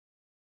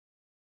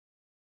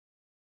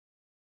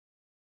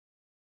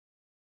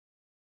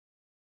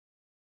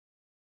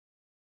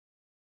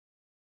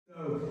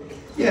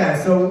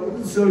Yeah, so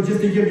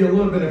just to give you a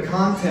little bit of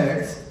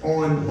context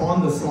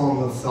on the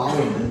Song of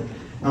Solomon.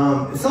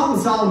 The Song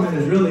of Solomon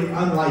is really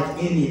unlike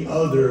any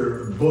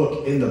other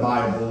book in the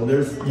Bible.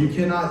 There's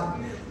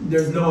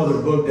no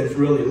other book that's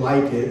really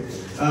like it.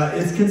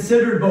 It's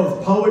considered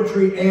both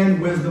poetry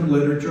and wisdom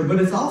literature, but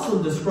it's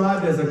also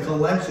described as a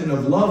collection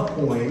of love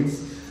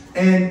poems.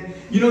 And,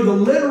 the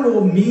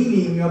literal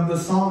meaning of the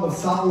Song of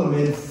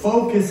Solomon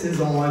focuses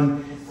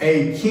on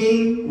a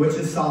king, which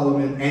is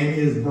Solomon, and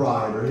his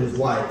bride or his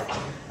wife.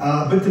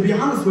 But to be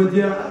honest with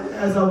you,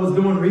 as I was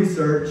doing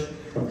research,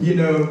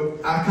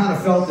 I kind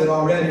of felt it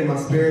already in my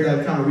spirit.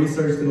 I kind of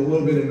researched it a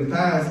little bit in the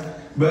past,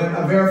 but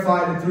I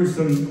verified it through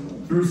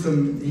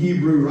some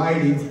Hebrew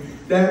writings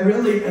that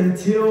really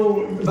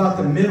until about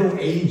the Middle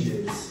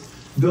Ages,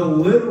 the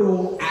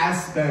literal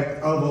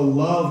aspect of a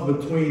love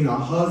between a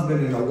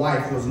husband and a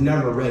wife was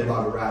never read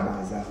by the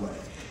rabbis that way.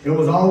 It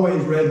was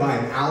always read by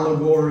an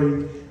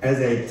allegory as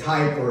a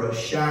type or a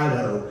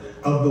shadow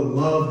of the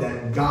love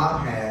that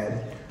God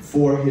had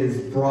for his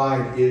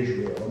bride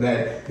Israel.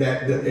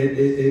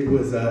 It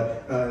was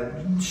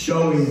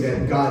showing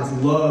that God's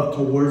love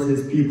towards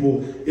his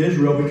people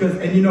Israel.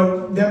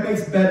 That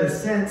makes better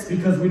sense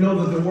because we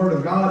know that the Word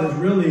of God is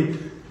really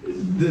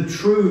the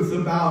truth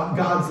about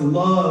God's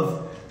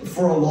love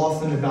for a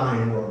lost and a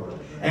dying world.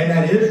 And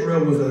that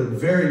Israel was a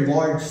very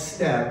large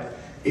step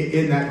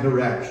in that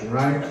direction,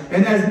 right?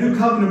 And as New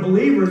Covenant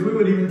believers, we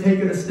would even take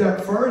it a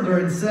step further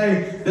and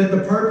say that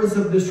the purpose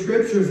of the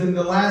Scriptures in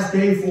the last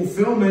day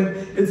fulfillment,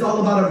 it's all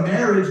about a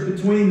marriage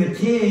between the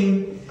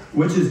King,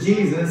 which is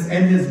Jesus,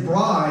 and his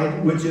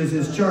bride, which is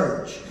his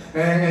church.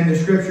 And the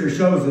Scripture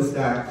shows us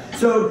that.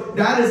 So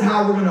that is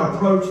how we're going to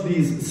approach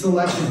these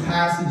selected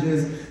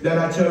passages that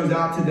I chose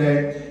out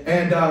today.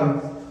 And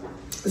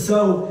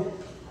so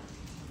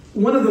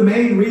one of the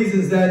main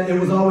reasons that it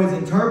was always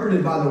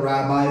interpreted by the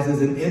rabbis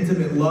as an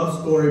intimate love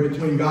story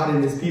between God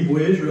and his people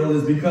Israel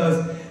is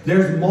because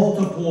there's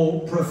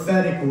multiple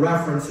prophetic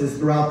references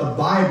throughout the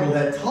Bible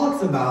that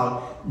talks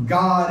about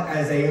God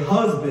as a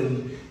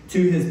husband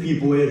to his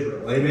people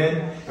Israel.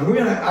 Amen?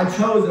 And I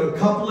chose a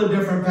couple of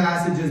different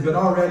passages, but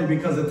already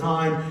because of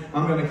time,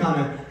 I'm going to kind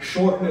of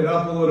shorten it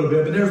up a little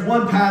bit. But there's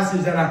one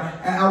passage that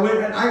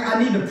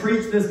I need to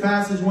preach this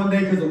passage one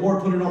day because the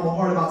Lord put it on my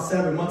heart about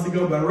 7 months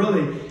ago, but I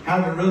really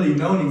haven't really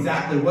known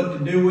exactly what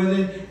to do with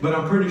it. But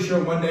I'm pretty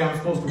sure one day I'm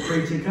supposed to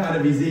preach it kind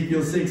of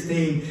Ezekiel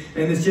 16.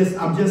 And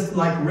I'm just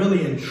like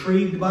really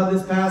intrigued by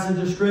this passage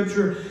of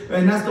Scripture.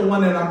 And that's the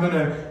one that I'm going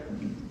to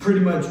pretty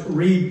much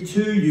read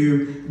to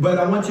you. But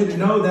I want you to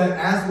know that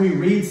as we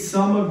read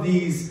some of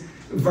these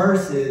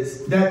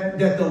verses, that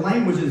the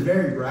language is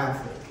very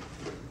graphic.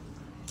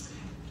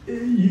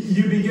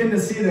 You begin to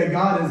see that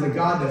God is a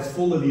God that's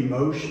full of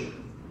emotion.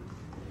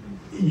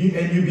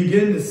 And you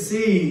begin to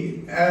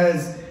see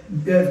as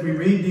we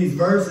read these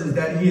verses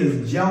that he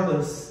is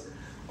jealous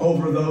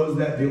over those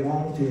that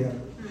belong to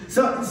him.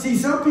 So, see,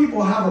 some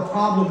people have a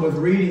problem with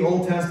reading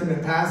Old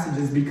Testament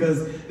passages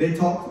because they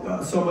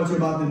talk so much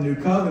about the New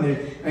Covenant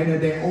and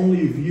that they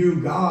only view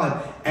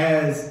God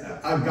as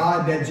a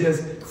God that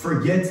just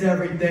forgets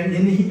everything.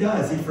 And he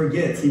does. He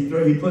forgets. He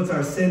puts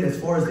our sin as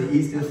far as the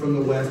east is from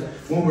the west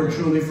when we're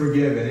truly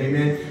forgiven.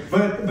 Amen.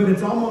 But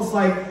it's almost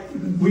like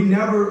we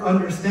never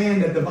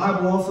understand that the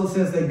Bible also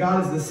says that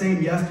God is the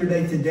same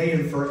yesterday, today,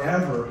 and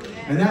forever.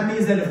 And that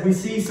means that if we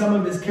see some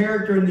of his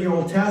character in the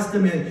Old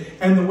Testament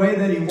and the way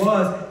that he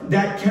was,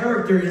 that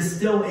character is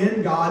still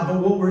in God.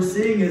 But what we're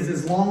seeing is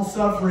his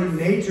long-suffering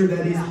nature,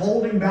 that he's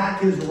holding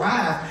back his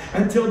wrath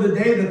until the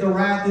day that the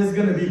wrath is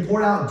going to be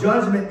poured out.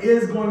 Judgment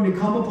is going to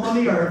come upon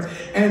the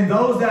earth. And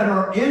those that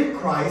are in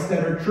Christ,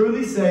 that are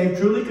truly saved,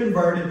 truly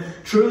converted,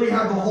 truly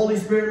have the Holy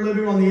Spirit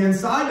living on the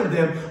inside of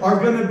them, are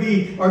going to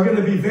be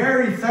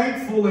very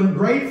thankful and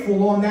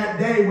grateful on that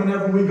day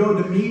whenever we go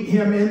to meet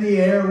him in the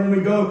air, when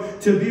we go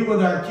to be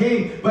with our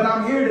King. But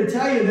I'm here to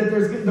tell you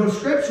that the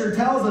Scripture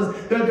tells us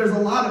that there's a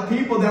lot of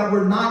people that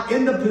were not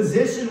in the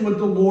position with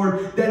the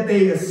Lord that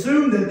they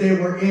assumed that they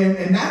were in.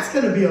 And that's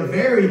going to be a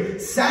very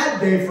sad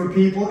day for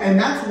people. And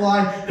that's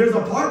why there's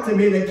a part to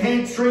me that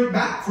can't shrink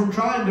back from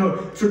trying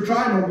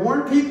to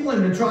warn people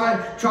and to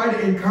try to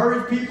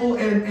encourage people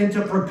and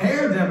to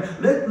prepare them.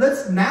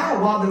 Let's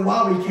now,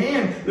 while we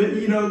can,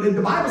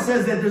 the Bible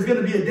says that there's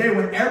going to be a day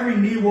when every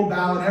knee will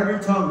bow and every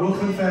tongue will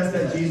confess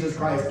that Jesus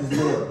Christ is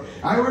Lord.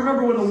 I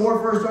remember when the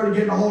Lord first started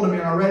getting a hold of me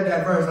and I read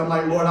that verse, I'm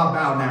like, Lord, I'll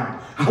bow now.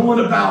 I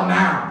want to bow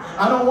now.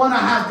 I don't want to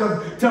have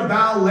to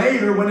bow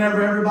later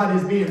whenever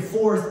everybody's being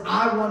forced.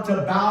 I want to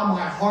bow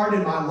my heart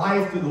and my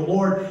life to the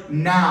Lord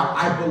now.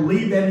 I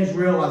believe that he's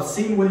real. I've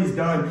seen what he's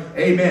done.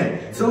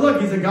 Amen. So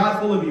look, he's a God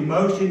full of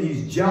emotion.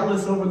 He's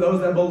jealous over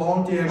those that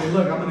belong to him. And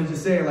look, I'm going to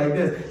just say it like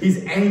this.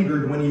 He's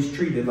angered when he's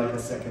treated like a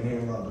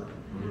secondhand lover.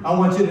 I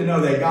want you to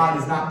know that God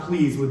is not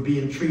pleased with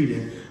being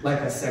treated like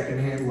a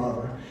secondhand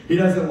lover. He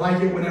doesn't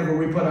like it whenever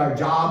we put our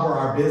job or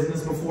our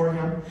business before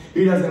him.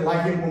 He doesn't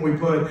like it when we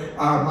put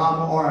our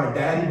mama or our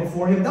daddy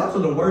before him. Those are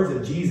the words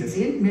of Jesus.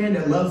 Any man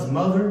that loves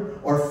mother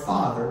or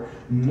father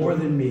more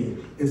than me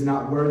is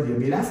not worthy of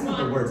me. That's not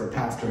the words of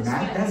Pastor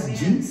Matt. That's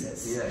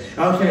Jesus.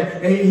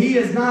 Okay. He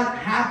is not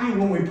happy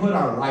when we put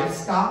our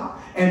lifestyle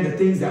and the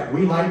things that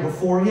we like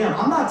before him.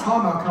 I'm not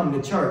talking about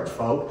coming to church,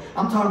 folks.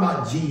 I'm talking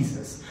about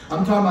Jesus.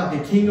 I'm talking about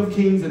the King of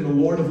Kings and the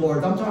Lord of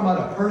Lords. I'm talking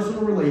about a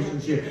personal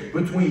relationship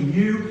between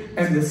you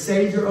and the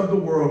Savior of the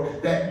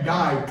world that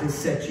died to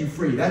set you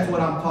free. That's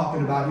what I'm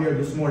talking about here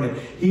this morning.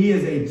 He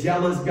is a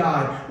jealous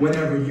God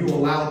whenever you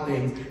allow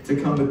things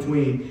to come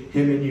between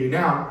him and you.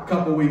 Now, a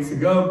couple weeks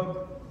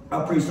ago,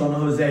 I preached on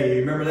Hosea. You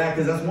remember that?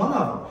 Because that's one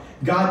of them.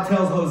 God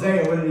tells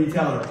Hosea, what did he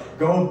tell her?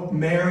 Go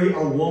marry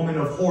a woman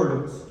of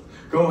whoredoms.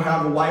 Go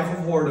have a wife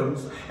of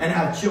whoredoms and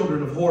have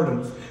children of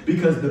whoredoms,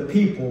 because the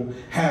people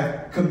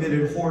have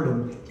committed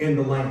whoredom in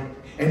the land.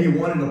 And he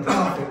wanted a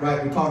prophet,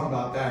 right? We talked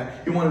about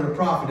that. He wanted a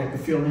prophet that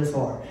could feel his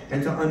heart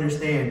and to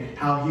understand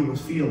how he was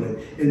feeling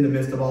in the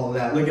midst of all of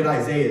that. Look at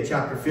Isaiah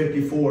chapter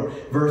 54,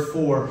 verse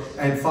 4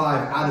 and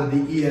 5 out of the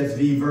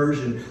ESV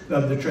version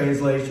of the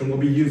translation. We'll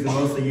be using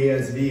mostly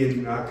ESV,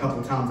 and a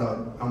couple times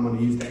I'm going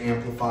to use the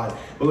Amplified.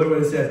 But look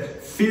what it says.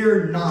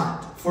 Fear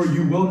not, for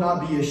you will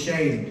not be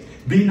ashamed.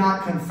 Be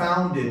not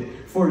confounded,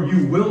 for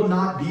you will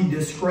not be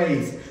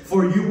disgraced.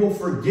 For you will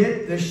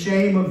forget the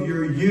shame of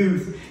your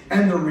youth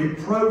and the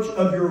reproach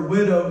of your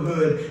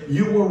widowhood.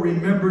 You will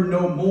remember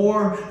no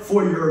more,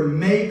 for your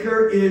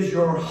Maker is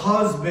your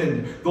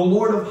husband. The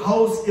Lord of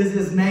hosts is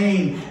his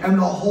name, and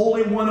the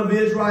Holy One of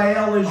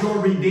Israel is your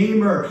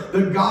Redeemer,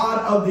 the God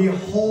of the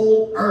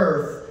whole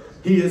earth.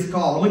 He is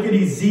called. Look at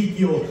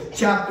Ezekiel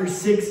chapter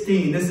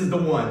 16. This is the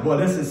one. Boy,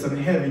 this is some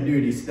heavy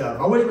duty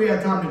stuff. I wish we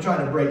had time to try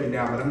to break it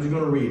down, but I'm just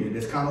going to read it.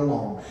 It's kind of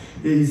long.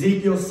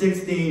 Ezekiel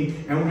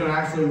 16, and we're going to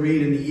actually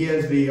read in the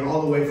ESV all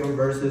the way from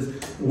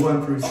verses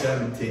 1 through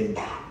 17.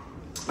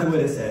 And what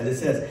it says. It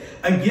says,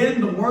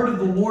 again, the word of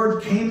the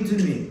Lord came to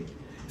me.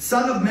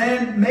 Son of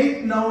man,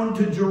 make known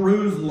to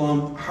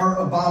Jerusalem her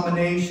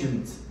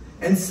abominations,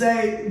 and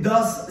say,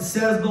 thus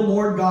says the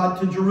Lord God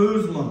to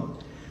Jerusalem.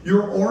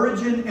 Your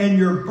origin and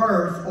your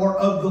birth are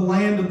of the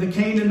land of the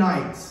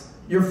Canaanites.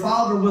 Your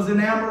father was an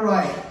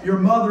Amorite, your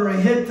mother a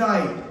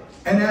Hittite.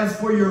 And as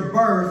for your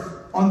birth,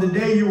 on the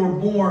day you were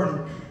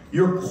born,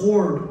 your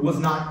cord was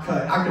not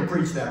cut. I could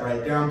preach that right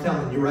there. I'm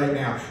telling you right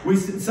now.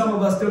 Some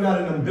of us still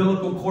got an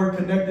umbilical cord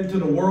connected to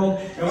the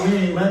world, and we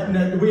ain't letting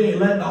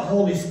the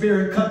Holy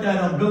Spirit cut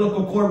that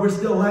umbilical cord. We're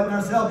still letting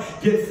ourselves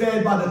get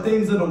fed by the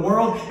things of the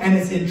world, and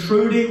it's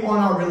intruding on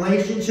our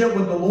relationship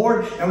with the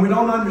Lord, and we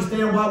don't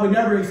understand why we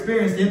never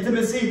experienced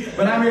intimacy.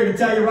 But I'm here to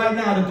tell you right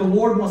now that the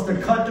Lord wants to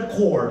cut the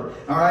cord.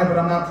 All right, but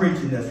I'm not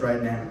preaching this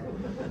right now.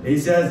 He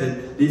says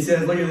it. He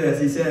says, look at this.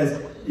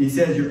 He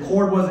says, your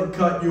cord wasn't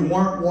cut, you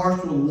weren't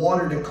washed with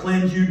water to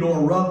cleanse you, nor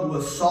rubbed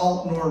with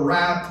salt, nor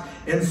wrapped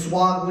in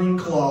swaddling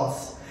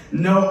cloths.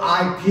 No,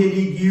 I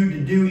pitied you to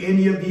do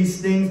any of these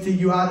things to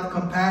you out of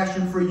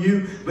compassion for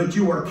you, but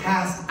you were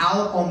cast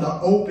out on the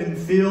open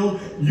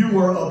field. You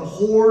were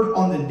abhorred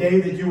on the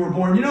day that you were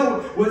born. You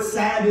know what's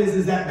sad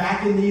is that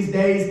back in these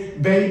days,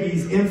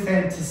 babies,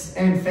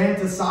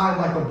 infanticide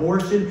like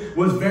abortion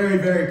was very,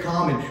 very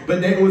common. But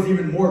then it was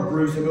even more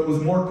gruesome. It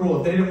was more cruel.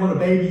 If they didn't want a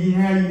baby, you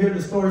hear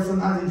the story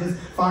sometimes they just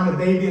find a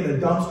baby in a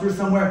dumpster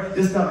somewhere.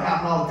 This stuff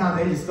happened all the time.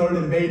 They just throw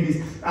them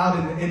babies out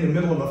in the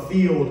middle of a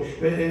field,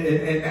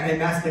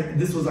 and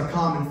this was a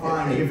common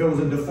finding. If it was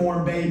a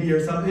deformed baby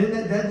or something,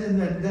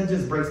 that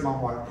just breaks my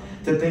heart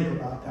to think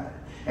about that.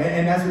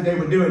 And that's what they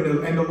would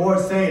do. And the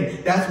Lord's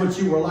saying, that's what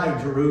you were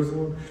like,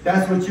 Jerusalem.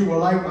 That's what you were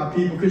like, my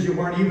people, because you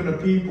weren't even a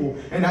people.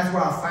 And that's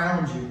where I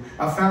found you.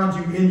 I found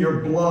you in your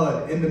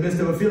blood, in the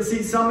midst of a field.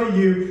 See, some of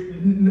you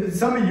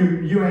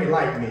ain't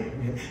like me.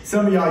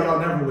 Some of y'all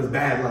never was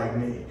bad like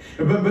me.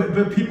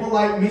 But people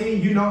like me,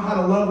 you know how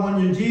to love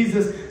on your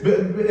Jesus, but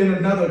in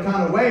another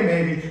kind of way,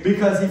 maybe,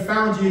 because he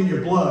found you in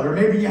your blood. Or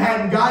maybe you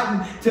hadn't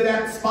gotten to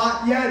that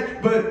spot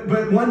yet,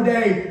 but one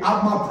day,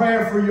 my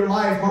prayer for your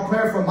life, my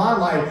prayer for my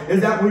life,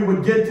 is that we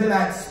would get to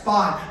that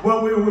spot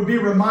where we would be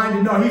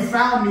reminded, no, he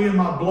found me in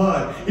my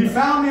blood. He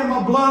found me in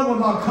my blood when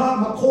my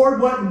cord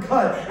wasn't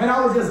cut. And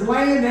I was just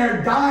laying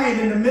there dying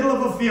in the middle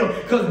of a field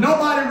because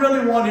nobody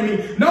really wanted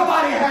me.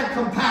 Nobody had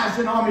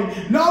compassion on me.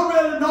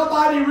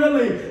 Nobody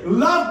really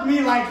loved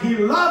me like he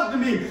loved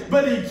me.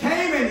 But he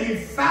came and he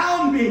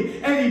found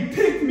me and he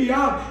picked me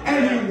up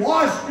and he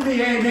washed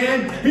me.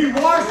 Amen. He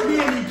washed me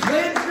and he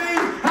cleansed me.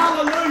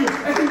 Hallelujah.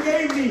 And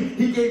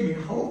he gave me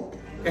hope.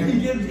 And he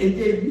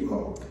gave you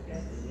hope.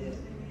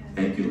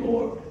 Thank you,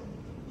 Lord.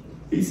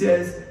 He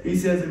says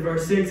in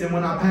verse 6, and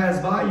when I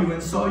passed by you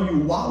and saw you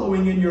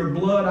wallowing in your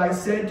blood, I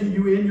said to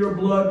you, in your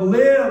blood,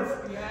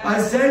 live.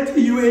 I said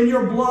to you, in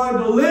your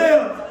blood,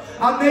 live.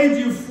 I made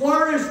you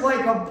flourish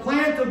like a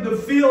plant of the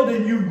field,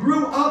 and you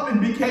grew up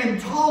and became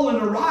tall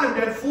and arrived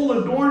at full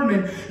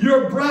adornment.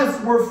 Your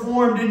breasts were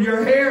formed and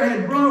your hair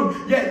had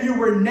grown, yet you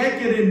were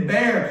naked and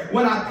bare.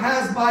 When I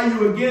passed by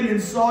you again and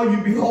saw you,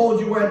 behold,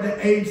 you were at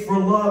the age for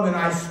love, and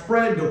I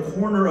spread the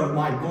corner of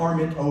my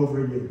garment over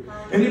you.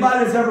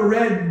 Anybody that's ever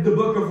read the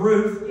book of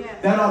Ruth?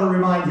 That ought to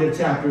remind you of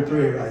chapter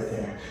 3 right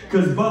there.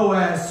 Because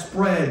Boaz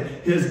spread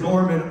his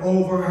garment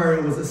over her.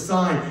 It was a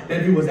sign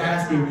that he was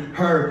asking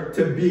her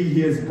to be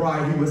his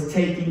bride. He was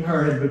taking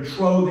her and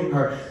betrothing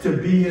her to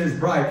be his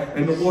bride.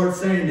 And the Lord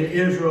saying to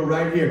Israel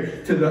right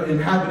here, to the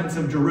inhabitants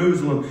of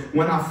Jerusalem,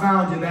 when I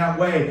found you that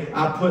way,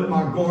 I put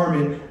my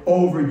garment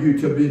over you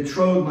to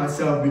betroth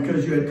myself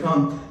because you had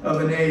come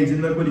of an age.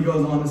 And look what he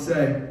goes on to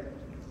say.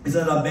 He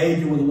said, I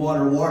bathed you with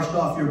water, washed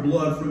off your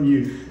blood from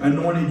you,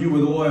 anointed you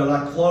with oil.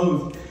 I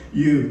clothed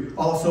you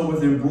also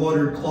with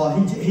embroidered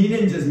cloth. He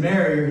didn't just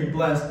marry her, he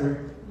blessed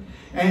her.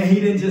 And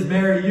he didn't just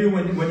marry you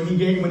when he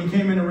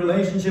came in a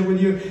relationship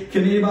with you.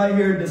 Can anybody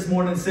here this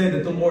morning say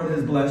that the Lord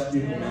has blessed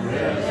you?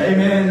 Yes.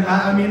 Amen.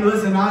 I mean,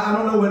 listen, I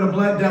don't know what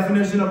a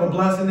definition of a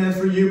blessing is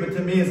for you, but to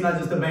me it's not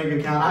just a bank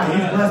account.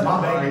 He's blessed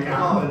my bank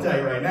account. I'm going to tell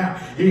you right now.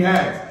 He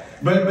has.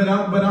 But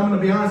I'm going to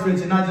be honest with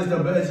you,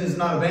 it's just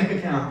not a bank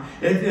account.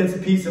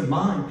 It's peace of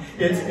mind.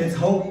 It's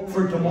hope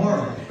for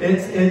tomorrow.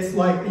 It's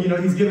like, you know,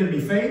 he's given me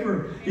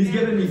favor. He's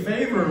given me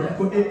favor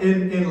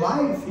in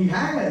life. He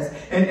has.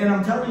 And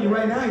I'm telling you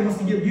right now, he wants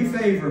to give you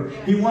favor.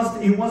 He wants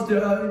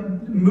to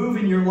move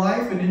in your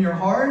life and in your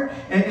heart,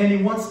 and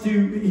he wants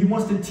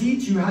to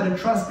teach you how to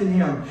trust in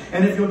him.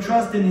 And if you'll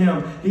trust in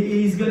him,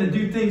 he's going to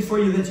do things for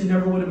you that you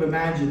never would have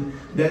imagined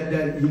that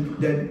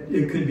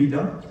it could be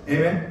done.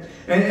 Amen.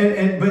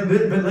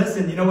 But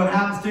listen, you know what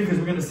happens too, because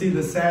we're going to see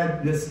this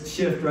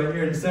shift right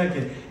here in a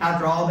second.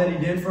 After all that he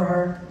did for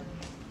her,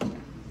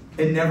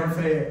 it never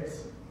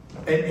fails.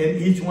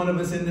 And each one of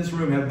us in this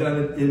room have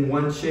done it in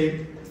one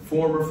shape,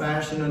 form, or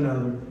fashion or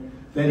another.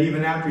 That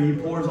even after he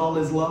pours all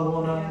his love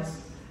on us,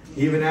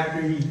 even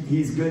after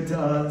he's good to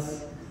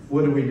us,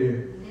 what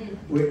do?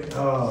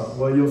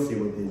 Well, you'll see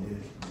what they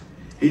did.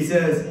 He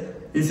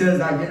says,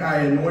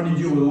 I anointed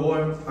you with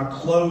oil, I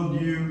clothed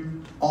you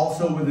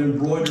also with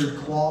embroidered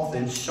cloth,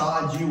 and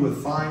shod you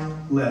with fine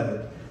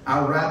leather.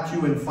 I wrapped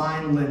you in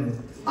fine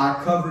linen. I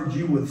covered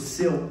you with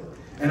silk,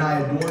 and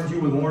I adorned you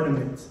with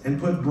ornaments, and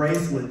put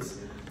bracelets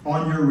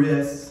on your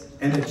wrists,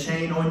 and a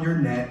chain on your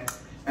neck,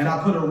 and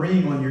I put a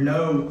ring on your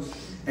nose,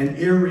 and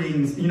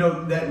earrings. You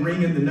know, that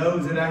ring in the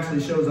nose, it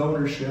actually shows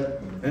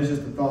ownership. That's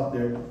just a thought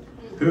there.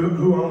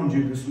 Who owned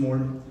you this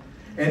morning?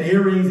 And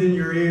earrings in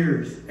your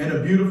ears, and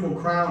a beautiful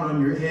crown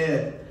on your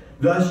head.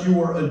 Thus you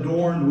were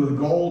adorned with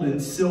gold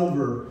and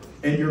silver,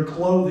 and your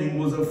clothing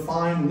was of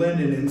fine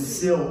linen and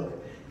silk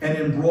and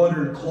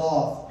embroidered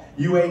cloth.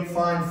 You ate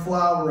fine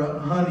flour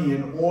and honey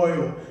and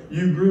oil.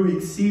 You grew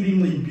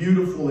exceedingly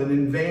beautiful and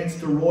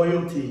advanced to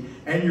royalty,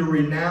 and your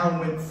renown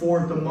went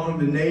forth among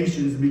the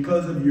nations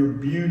because of your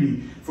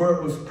beauty, for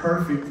it was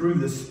perfect through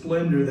the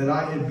splendor that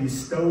I had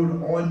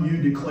bestowed on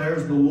you,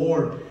 declares the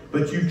Lord.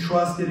 But you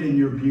trusted in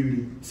your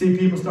beauty. See,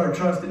 people start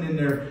trusting in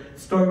their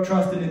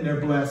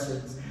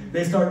blessings.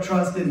 They start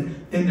trusting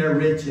in their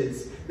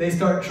riches. They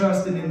start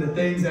trusting in the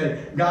things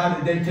that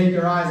God, they take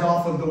their eyes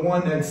off of the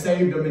one that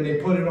saved them and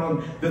they put it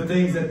on the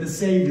things that the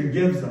Savior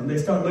gives them. They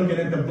start looking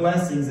at the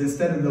blessings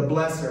instead of the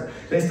blesser.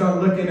 They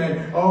start looking at,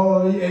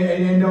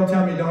 and don't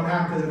tell me it don't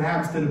happen, because it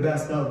happens to the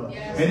best of them.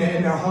 Yes.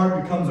 And their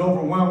heart becomes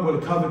overwhelmed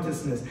with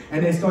covetousness.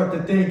 And they start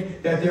to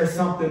think that there's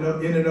something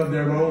in and of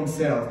their own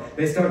self.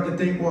 They start to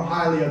think more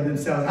highly of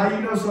themselves. How do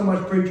you know so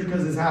much, preacher?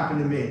 Because it's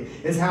happened to me.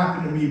 It's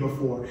happened to me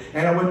before.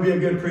 And I wouldn't be a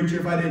good preacher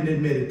if I didn't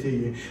admit it to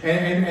you.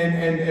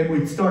 And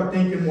we start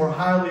thinking more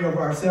highly of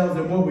ourselves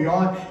than what we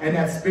are, and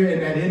that spirit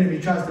and that enemy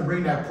tries to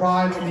bring that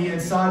pride on the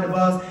inside of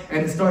us,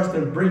 and it starts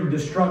to bring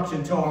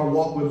destruction to our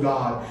walk with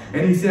God.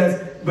 And he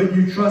says, but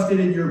you trusted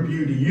in your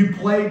beauty. You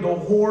played the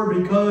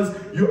whore because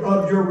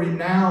of your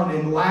renown,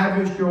 and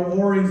lavished your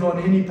whorings on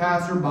any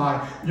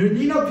passerby.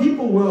 You know,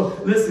 people will,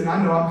 listen,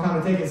 I know I'm kind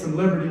of taking some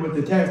liberty with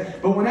the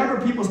text, but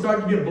whenever people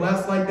start to get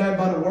blessed like that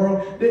by the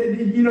world,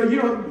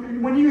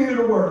 when you hear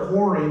the word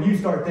whoring, you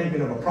start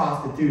thinking of a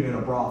prostitute in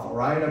a brothel,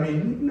 right? I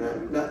mean,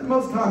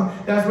 most of the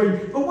time, that's where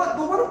you, but what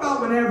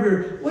about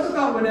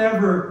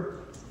whenever,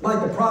 like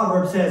the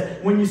proverb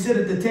says, when you sit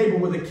at the table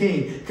with a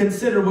king,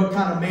 consider what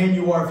kind of man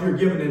you are if you're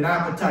given an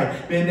appetite,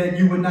 and that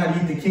you would not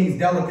eat the king's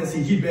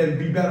delicacies. You'd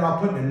be better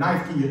off putting a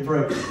knife to your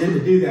throat than to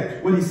do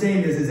that. What he's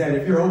saying is that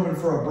if you're open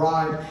for a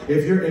bribe,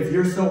 if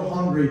you're so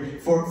hungry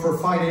for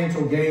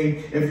financial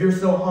gain, if you're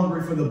so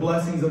hungry for the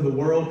blessings of the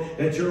world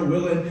that you're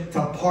willing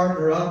to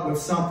partner up with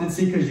something,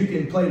 see, because you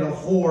can play the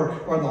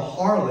whore or the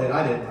harlot.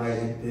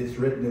 It's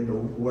written in the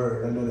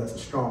word. I know that's a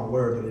strong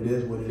word, but it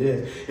is what it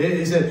is.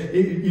 It said,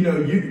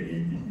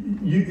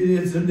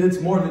 it's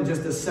more than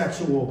just a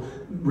sexual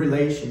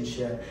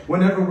relationship.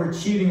 Whenever we're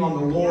cheating on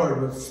the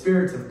Lord with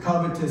spirits of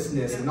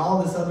covetousness and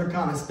all this other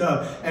kind of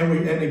stuff, and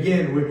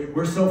again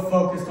we're so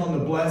focused on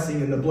the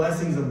blessing and the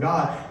blessings of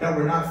God that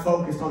we're not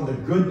focused on the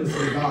goodness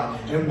of God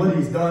and what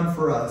He's done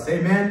for us.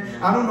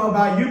 Amen. I don't know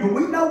about you, but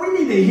we know we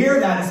need to hear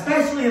that,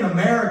 especially in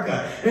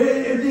America.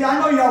 I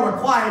know y'all were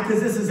quiet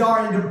because this is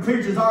already, the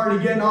preacher's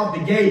already getting off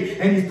the gate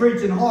and he's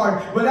preaching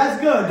hard, but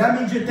that's good. That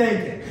means you're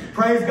thinking.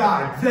 Praise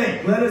God.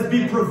 Think. Let us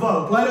be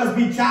provoked. Let us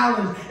be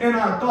challenged in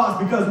our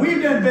thoughts, because we've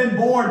been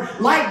born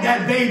like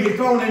that baby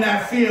thrown in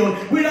that field.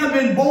 We done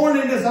been born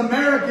in this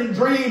American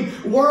dream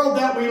world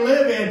that we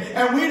live in,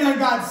 and we done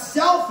got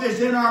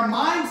selfish in our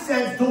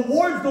mindsets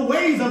towards the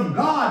ways of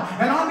God.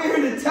 And I'm here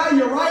to tell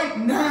you right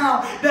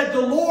now that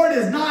the Lord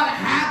is not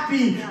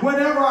happy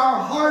whenever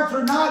our hearts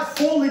are not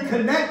fully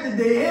connected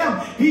to Him.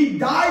 He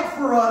died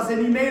for us,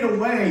 and He made a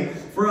way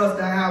for us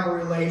to have a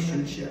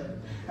relationship.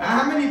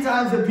 How many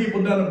times have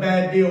people done a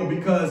bad deal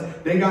because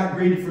they got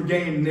greedy for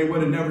gain and they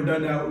would have never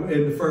done that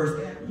in the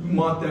first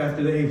month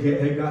after they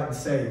had gotten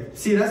saved?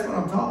 See, that's what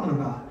I'm talking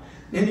about.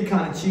 Any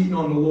kind of cheating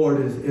on the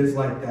Lord is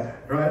like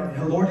that, right?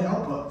 Lord,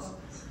 help us.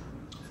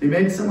 See,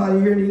 maybe somebody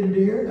here needed to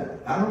hear that.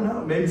 I don't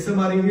know. Maybe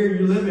somebody here,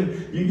 you're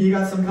living, you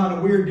got some kind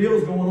of weird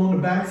deals going on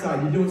the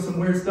backside. You're doing some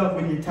weird stuff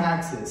with your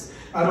taxes.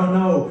 I don't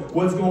know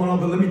what's going on,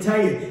 but let me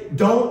tell you,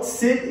 don't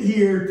sit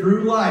here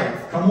through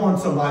life. Come on,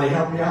 somebody,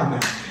 help me out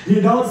now. You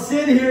don't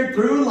sit here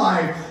through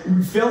life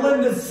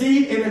filling the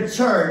seat in a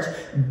church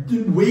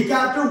week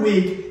after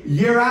week,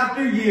 year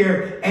after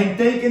year, and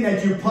thinking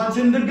that you're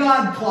punching the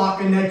God clock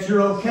and that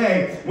you're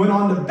okay, when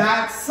on the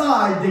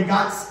backside they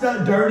got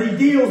dirty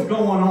deals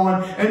going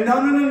on. And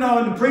no,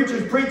 and the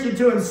preacher's preaching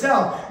to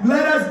himself.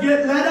 Let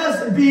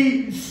us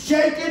be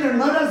shaken and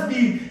let us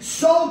be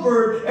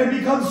sober and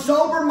become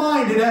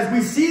sober-minded as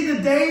we see the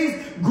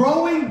days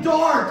growing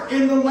dark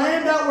in the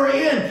land that we're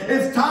in.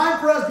 It's time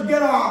for us to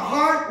get our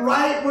heart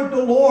right with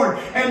the Lord.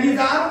 And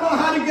I don't know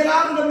how to get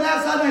out of the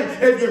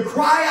mess. If you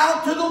cry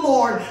out to the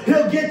Lord,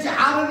 He'll get you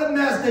out of the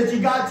mess that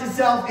you got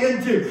yourself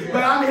into.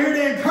 But I'm here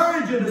to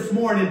encourage you this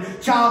morning,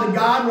 child of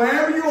God,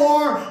 wherever you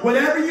are,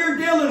 whatever you're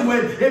dealing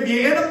with, if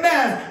you're in a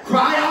mess,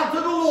 cry out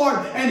to the Lord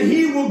and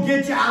He will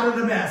get you out of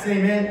the mess.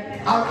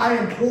 Amen. I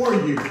implore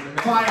you,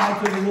 cry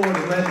out to the Lord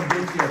and let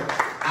Him get you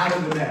out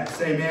of the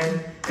mess.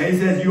 Amen. And He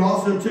says, you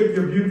also took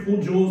your beautiful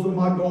jewels of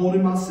my gold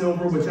and my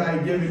silver, which I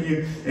had given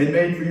you, and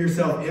made for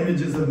yourself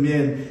images of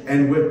men,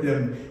 and with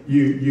them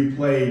you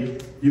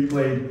played the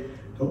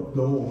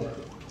whore.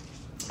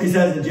 He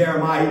says to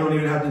Jeremiah, you don't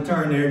even have to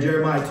turn there,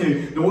 Jeremiah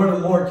 2, the word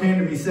of the Lord came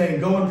to me, saying,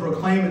 go and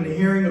proclaim in the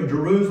hearing of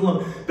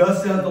Jerusalem,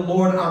 thus says the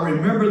Lord, I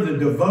remember the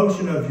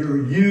devotion of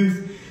your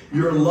youth,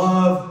 your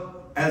love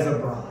as a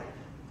bride.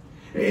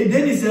 And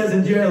then he says a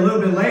little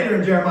bit later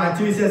in Jeremiah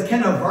 2, he says,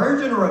 can a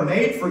virgin or a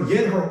maid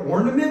forget her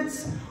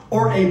ornaments,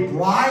 or a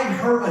bride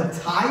her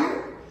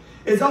attire?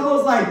 It's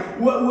almost like,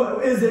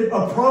 is it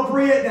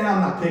appropriate? And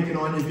I'm not picking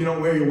on you if you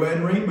don't wear your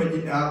wedding ring, but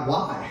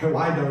why?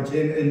 Why don't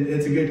you? And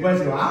it's a good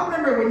question. Well, I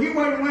remember when you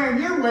weren't wearing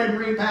your wedding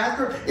ring,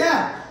 Pastor.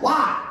 Yeah,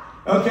 why?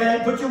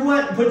 Okay, put your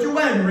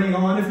wedding ring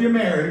on if you're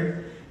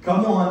married.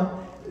 Come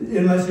on,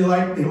 unless you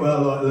like.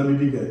 Well, let me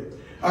be good.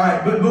 All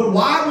right, but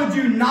why would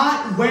you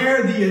not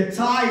wear the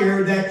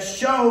attire that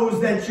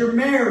shows that you're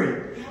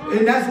married?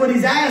 And that's what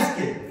He's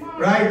asking,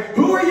 right?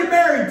 Who are you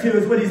married to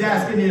is what He's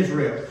asking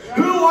Israel.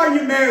 Who are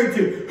you married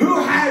to?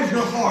 Who has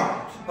your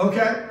heart?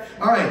 Okay?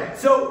 All right,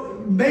 so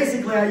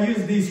basically I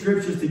use these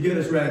scriptures to get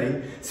us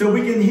ready so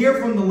we can hear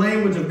from the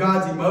language of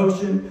God's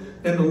emotion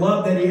and the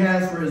love that He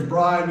has for His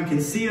bride. We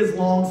can see His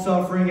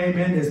long-suffering,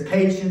 amen, His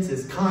patience,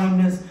 His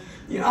kindness.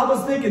 Yeah, I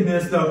was thinking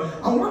this, though.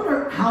 I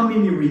wonder how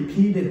many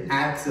repeated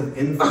acts of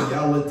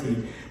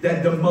infidelity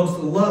that the most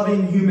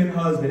loving human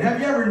husband. Have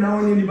you ever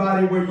known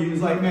anybody where you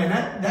was like, man,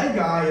 that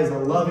guy is a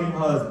loving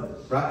husband,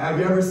 right? Have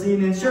you ever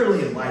seen it?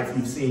 Surely in life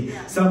you've seen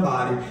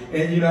somebody.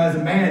 And, as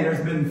a man,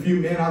 there's been a few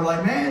men I'm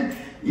like, man,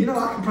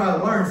 I could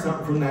probably learn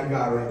something from that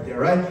guy right there,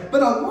 right?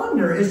 But I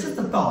wonder, it's just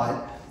a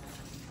thought,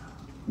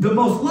 the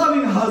most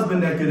loving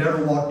husband that could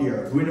ever walk the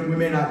earth. We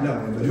may not know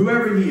him, but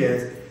whoever he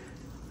is,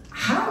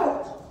 how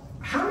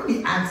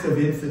many acts of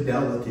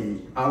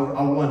infidelity, I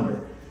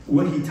wonder,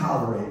 would he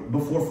tolerate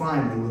before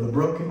finally, with a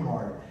broken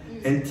heart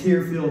and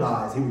tear-filled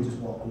eyes, he would just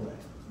walk away?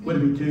 Would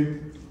it be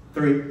 2,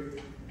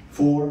 3,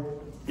 4?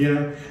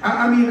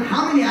 I mean,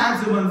 how many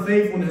acts of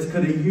unfaithfulness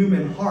could a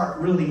human heart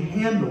really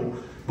handle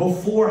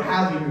before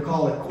having to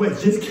call it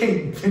quits? Just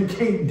can't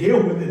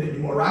deal with it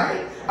anymore,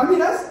 right? I mean,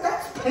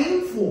 that's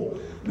painful.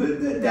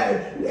 And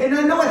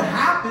I know it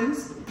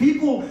happens.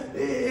 People,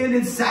 and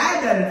it's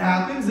sad that it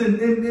happens,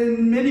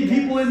 and many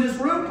people in this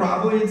room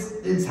probably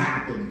it's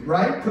happened,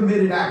 right?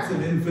 Committed acts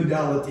of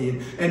infidelity,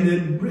 and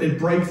then it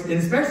breaks, and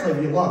especially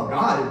if you love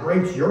God, it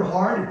breaks your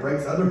heart, it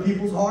breaks other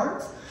people's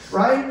hearts,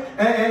 right?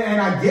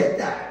 And I get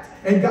that.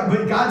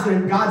 But God's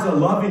a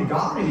loving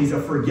God, and He's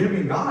a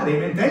forgiving God.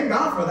 Amen. Thank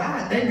God for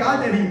that. Thank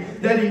God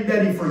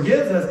that He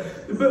forgives us.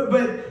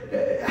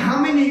 But how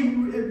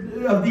many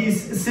of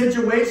these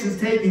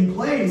situations taking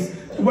place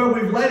where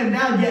we've let Him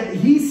down, yet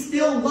He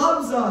still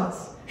loves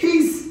us.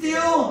 He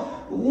still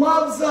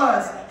loves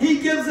us. He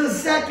gives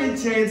us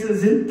second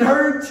chances and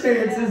third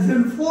chances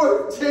and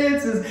fourth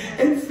chances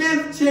and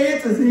fifth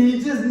chances. And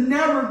he just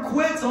never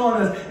quits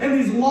on us. And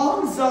he's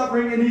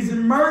long-suffering and he's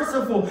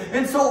merciful.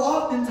 And so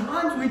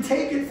oftentimes we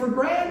take it for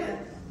granted.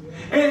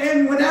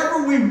 And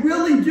whenever we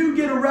really do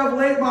get a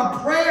revelation,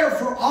 my prayer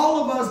for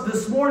all of us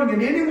this morning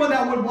and anyone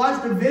that would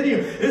watch the video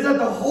is that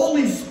the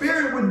Holy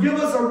Spirit would give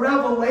us a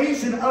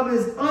revelation of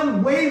his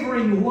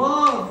unwavering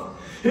love,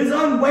 his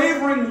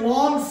unwavering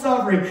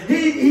long-suffering.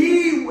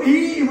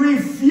 He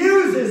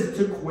refuses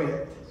to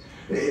quit.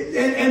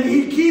 And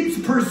he keeps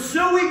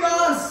pursuing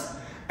us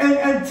and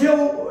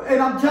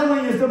I'm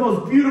telling you, it's the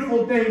most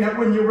beautiful thing that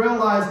when you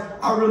realize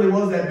I really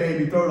was that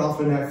baby thrown off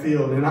in that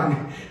field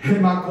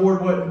and my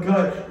cord wasn't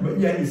cut, but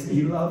yet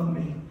he loved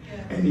me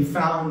and he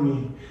found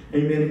me.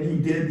 Amen. And he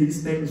did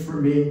these things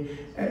for me.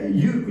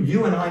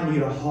 You and I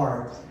need a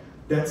heart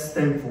that's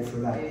thankful for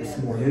that this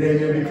morning.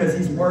 Amen. Because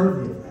he's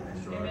worthy of that.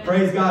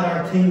 Praise God,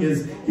 our King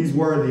he's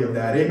worthy of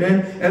that.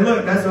 Amen. And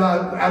look, that's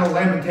why out of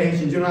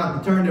Lamentations, you don't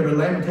have to turn there, but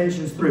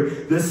Lamentations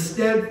 3. The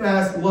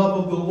steadfast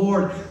love of the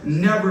Lord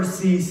never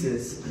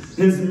ceases.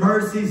 His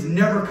mercies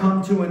never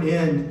come to an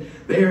end.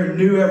 They are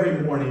new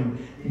every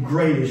morning.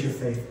 Great is your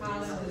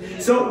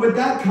faithfulness. So with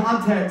that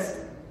context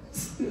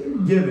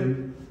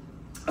given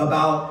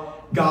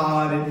about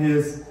God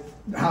and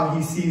how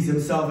he sees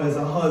himself as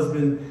a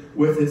husband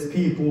with his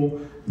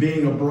people,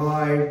 being a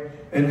bride,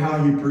 and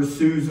how he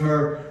pursues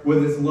her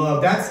with his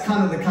love. That's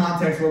kind of the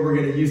context where we're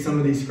going to use some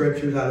of these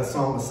scriptures out of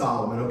Song of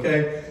Solomon,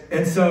 okay?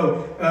 And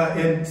so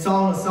in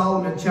Song of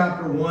Solomon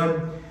chapter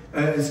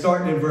 1,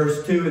 starting in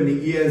verse 2 in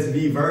the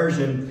ESV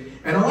version,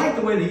 and I like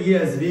the way the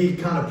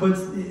ESV kind of puts,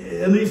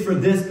 at least for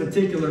this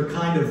particular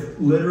kind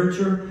of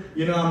literature,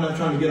 you know, I'm not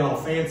trying to get all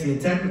fancy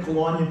and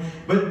technical on you,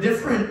 but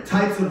different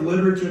types of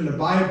literature in the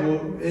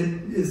Bible,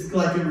 it's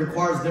like it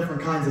requires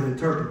different kinds of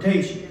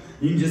interpretation.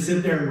 You can just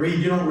sit there and read.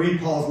 You don't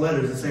read Paul's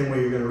letters the same way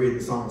you're going to read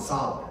the Song of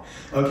Solomon.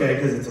 Okay,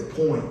 because it's a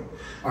point.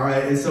 All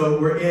right, and so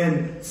we're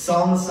in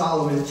Song of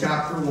Solomon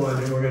chapter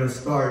 1, and we're going to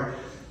start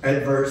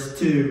at verse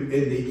 2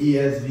 in the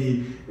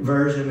ESV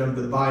version of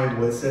the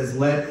Bible. It says,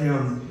 let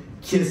him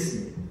kiss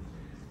me. It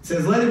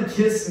says, let him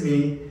kiss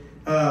me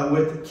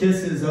with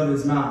kisses of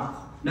his mouth.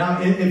 Now,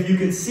 if you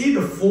can see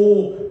the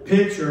full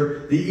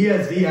picture, the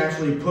ESV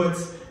actually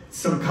puts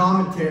some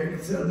commentary.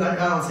 I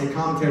don't say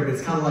commentary, but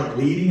it's kind of like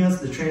leading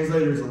us. The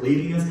translators are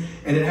leading us.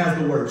 And it has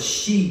the word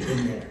she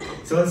in there.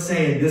 So it's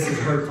saying this is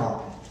her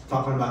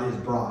talking about his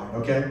bride,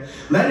 okay?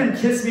 Let him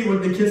kiss me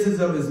with the kisses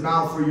of his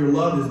mouth, for your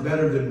love is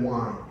better than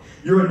wine.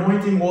 Your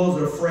anointing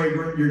oils are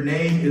fragrant. Your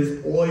name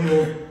is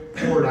oil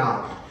poured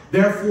out.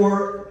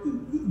 Therefore,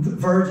 the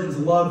virgins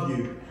love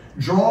you.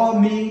 Draw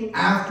me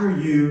after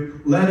you.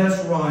 Let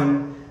us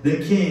run.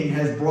 The king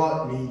has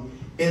brought me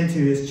into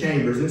his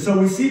chambers. And so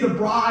we see the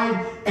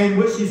bride, and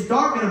what she's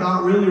talking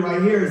about really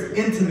right here is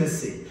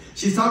intimacy.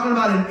 She's talking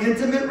about an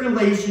intimate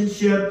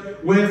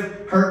relationship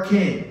with her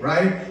king,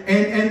 right?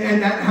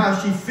 And that how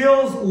she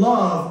feels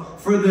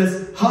love for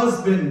this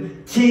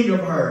husband, king of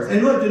hers.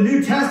 And look, the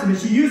New Testament,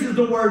 she uses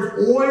the words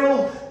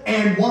oil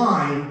and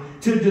wine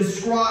to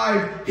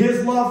describe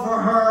his love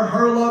for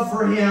her love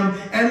for him.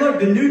 And look,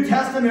 the New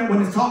Testament, when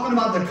it's talking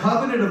about the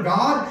covenant of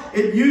God,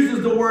 it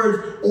uses the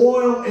words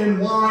oil and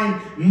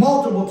wine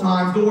multiple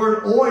times. The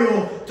word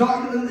oil,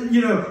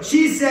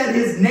 she said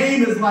his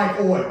name is like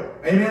oil.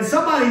 Amen.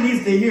 Somebody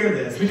needs to hear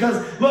this,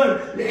 because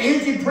look,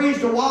 Angie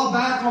preached a while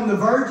back on the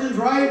virgins,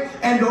 right?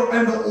 And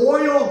the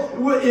oil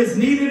is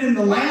needed in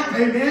the lamp.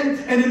 Amen.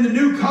 And in the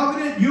new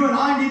covenant, you and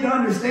I need to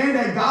understand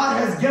that God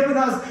has given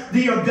us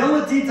the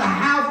ability to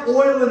have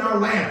oil in our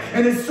lamp.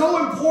 And it's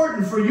so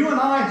important for you and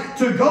I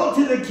to go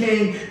to the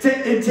king,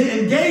 to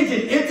engage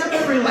in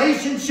intimate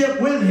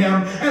relationship with him,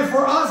 and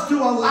for us to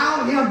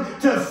allow him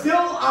to fill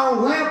our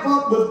lamp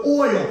up with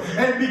oil.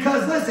 And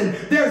because listen,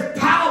 there's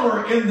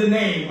power in the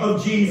name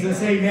of Jesus.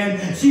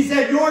 Amen. She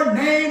said, your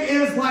name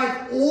is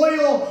like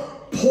oil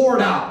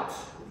poured out.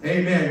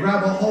 Amen.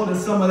 Grab a hold of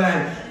some of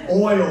that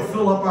oil.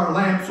 Fill up our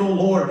lamps, oh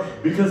Lord,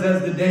 because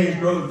as the days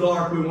grow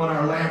dark, we want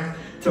our lamp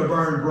to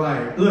burn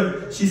bright.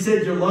 Look, she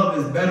said your love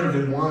is better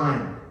than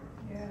wine.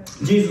 Yeah.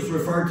 Jesus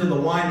referred to the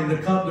wine in the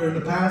cup during the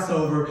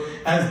Passover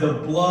as the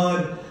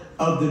blood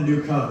of the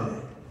new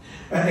covenant.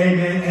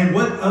 Amen. And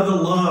what other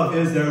love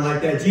is there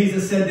like that?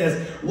 Jesus said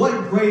this,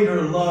 what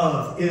greater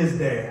love is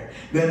there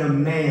than a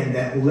man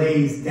that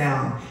lays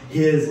down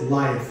his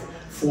life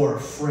for a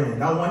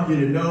friend? I want you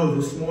to know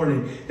this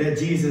morning that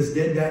Jesus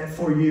did that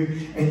for you,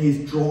 and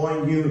he's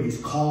drawing you, and he's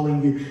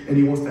calling you, and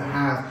he wants to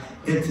have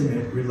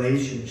intimate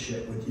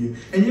relationship with you.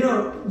 And you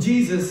know,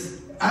 Jesus,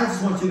 I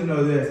just want you to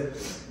know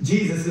this.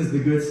 Jesus is the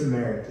Good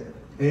Samaritan.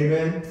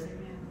 Amen.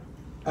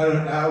 I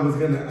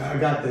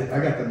got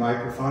the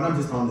microphone. I'm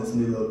just on this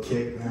new little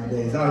kick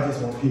nowadays. I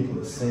just want people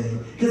to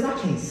sing, because I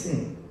can't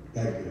sing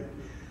that good.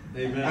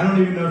 Amen. I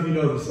don't even know if you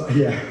know the song.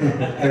 Yeah.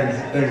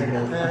 Thanks,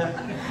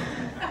 man.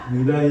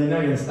 You're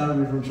not going to stop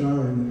me from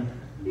trying.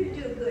 You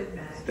do good,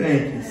 man.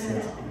 Thank you,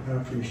 sis. I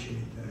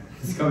appreciate that.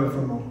 It's coming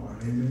from my heart.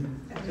 Amen.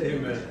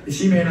 Amen.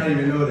 She may not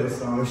even know this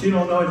song. If she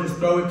don't know it, just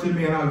throw it to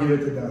me and I'll give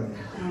it to Doug.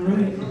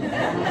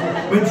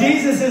 But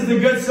Jesus is the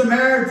Good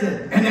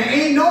Samaritan. And there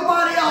ain't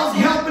nobody else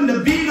helping the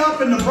beat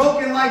up and the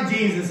broken like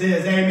Jesus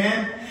is.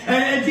 Amen.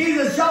 And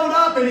Jesus showed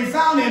up and he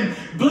found him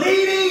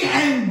bleeding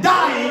and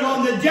dying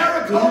on the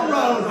Jericho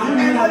road.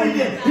 And what he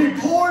did, he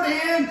poured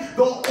in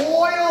the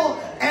oil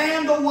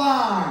and the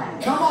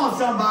wine. Come on,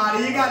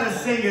 somebody. You got to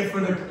sing it for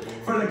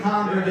the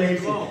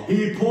congregation.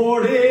 He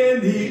poured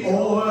in the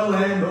oil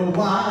and the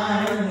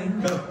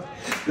wine,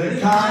 the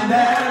kind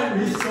that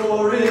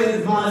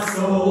restores my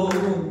soul.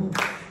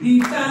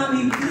 He found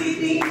me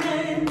bleeding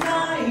and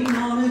dying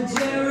on a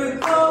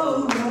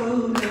Jericho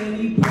road, and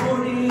he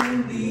poured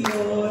in the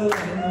oil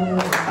and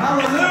the wine.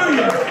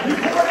 Hallelujah! He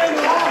poured in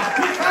the oil.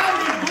 He found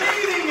me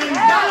bleeding and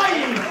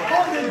dying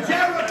on the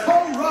Jericho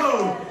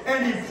road, and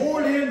he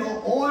poured in the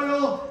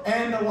oil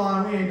and the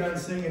wine. We ain't done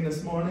singing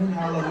this morning.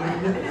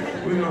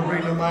 Hallelujah. We're going to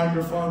bring the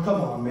microphone.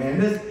 Come on,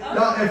 man. If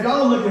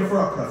y'all looking for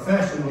a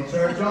professional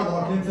church, y'all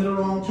walked into the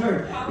wrong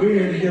church. We're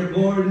here to give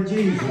glory to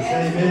Jesus.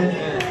 Amen.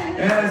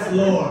 Yes,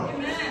 Lord.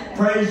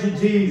 Praise you,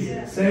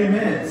 Jesus.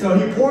 Amen. So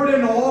he poured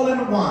in the oil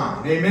and the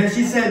wine. Amen.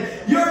 She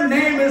said, your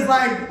name is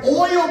like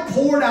oil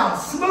poured out,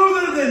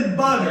 smoother than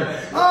butter.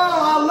 Oh,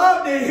 I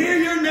love to hear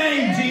your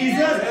name,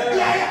 Jesus.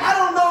 Yeah, I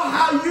don't know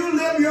how you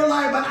live your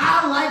life, but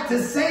I like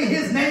to say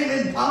his name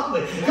in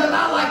public because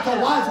I like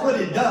to watch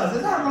what it does.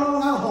 Is that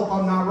wrong? I hope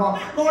I'm not wrong.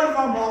 Lord, if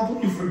I'm wrong,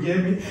 please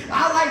forgive me.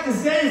 I like to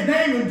say his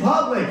name in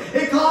public.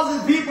 It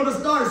causes people to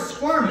start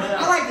squirming.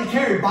 I like to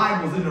carry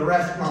Bibles in the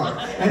restaurant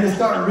and to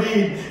start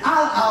reading.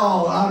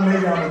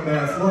 Maybe I'm a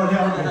mess. Lord,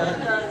 help me.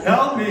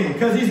 Help me,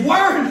 because he's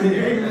worthy.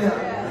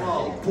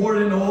 Amen.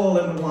 Poured in the oil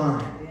and the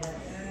wine.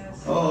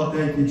 Oh,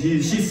 thank you,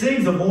 Jesus. She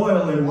sings of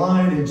oil and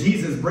wine, and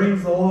Jesus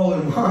brings the oil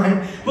and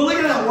wine. But look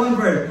at that one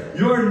verse.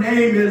 Your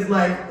name is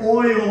like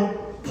oil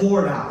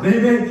poured out.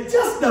 Amen.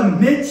 Just the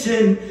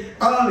mention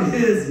of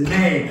his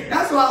name.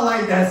 That's why I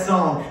like that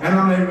song.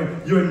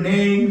 And your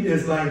name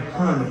is like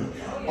honey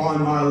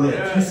on my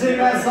lips. You sing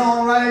that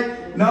song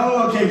right?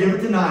 No? Okay, give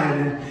it to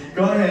Naya.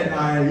 Go ahead,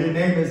 Naya. Your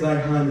name is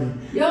like honey.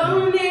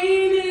 Your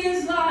name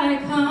is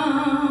like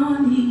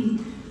honey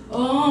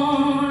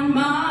on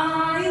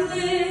my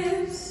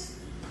lips.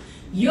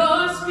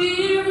 Your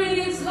spirit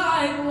is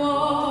like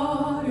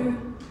water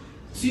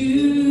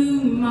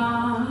to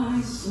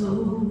my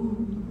soul.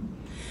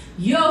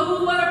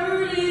 Your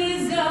word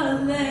is a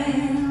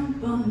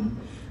lamp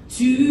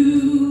unto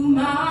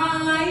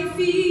my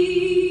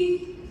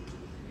feet.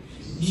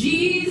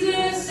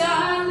 Jesus,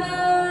 I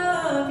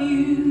love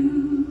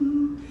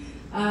you.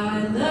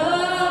 I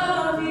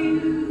love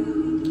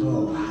you.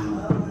 Oh,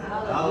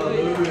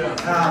 hallelujah.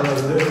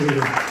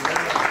 Hallelujah.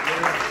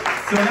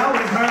 So that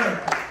was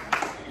her.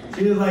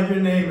 She was like, your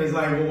name is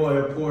like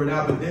oil poured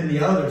out, but then the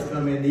others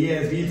come in. The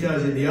ESV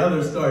tells you the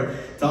others start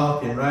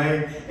talking,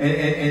 right?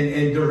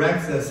 And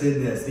directs us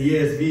in this. The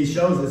ESV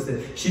shows us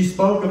that she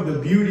spoke of the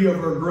beauty of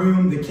her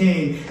groom, the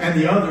king, and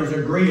the others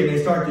agree and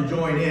they start to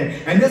join in.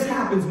 And this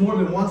happens more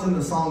than once in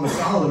the Song of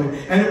Solomon,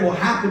 and it will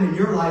happen in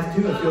your life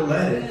too if you'll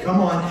let it.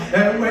 Come on.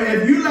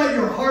 If you let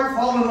your heart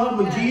fall in love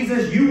with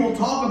Jesus, you will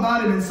talk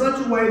about him in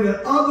such a way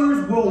that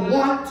others will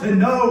want to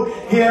know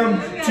him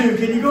too.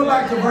 Can you go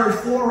back to verse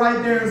 4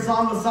 right there in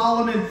Song of Solomon?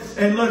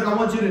 And look, I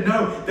want you to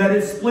know that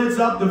it splits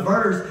up the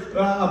verse,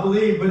 I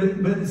believe,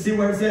 but see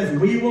where it says,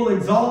 we will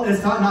exalt.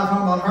 It's not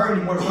talking about her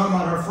anymore, it's talking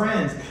about her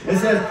friends. It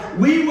says,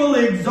 we will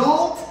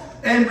exalt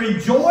and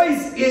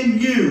rejoice in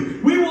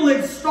you. We will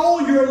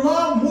extol your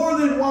love more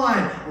than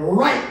wine.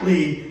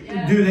 Rightly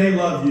do they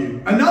love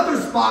you. Another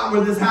spot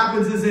where this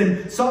happens is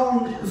in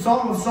Song of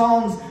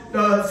Songs,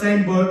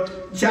 same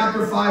book,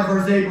 chapter 5,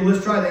 verse 8. But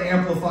let's try the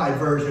amplified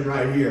version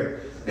right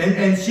here.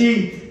 And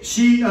she's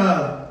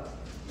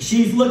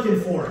looking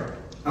for him.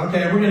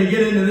 Okay, we're going to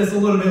get into this a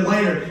little bit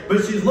later,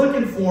 but she's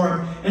looking for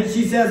him, and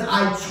she says,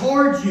 I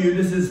charge you,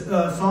 this is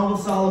Song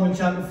of Solomon,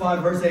 chapter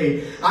 5, verse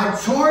 8, I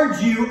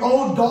charge you,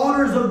 O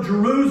daughters of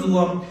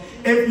Jerusalem,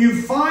 if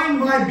you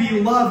find my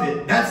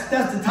beloved, that's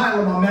the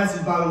title of my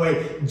message, by the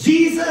way,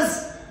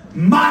 Jesus,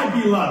 my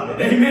beloved,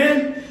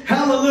 amen?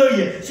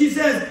 Hallelujah. She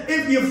says,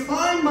 if you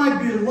find my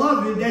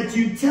beloved, that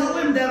you tell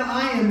him that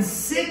I am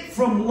sick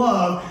from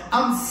love,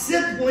 I'm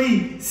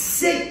simply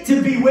sick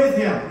to be with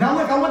him. Now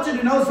look, I want you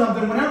to know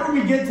something. Whenever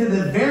we get to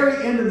the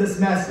very end of this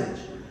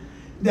message,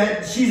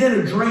 that she's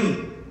in a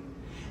dream.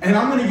 And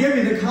I'm going to give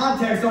you the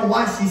context on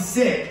why she's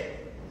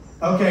sick.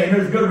 Okay, and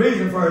there's a good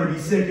reason for her to be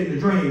sick in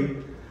the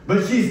dream.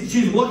 But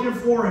she's looking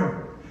for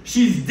him.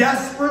 She's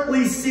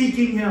desperately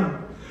seeking him.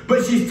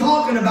 But she's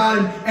talking about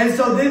him. And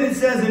so then it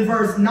says in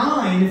verse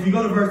 9, if you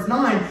go to verse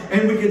 9,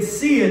 and we can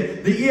see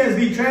it, the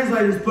ESV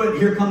translators put,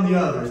 here come the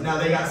others. Now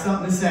they got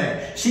something to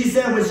say. She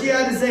said what she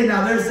had to say.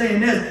 Now they're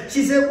saying this.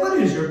 She said, what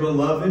is your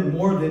beloved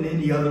more than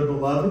any other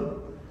beloved?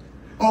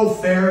 Oh,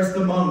 fairest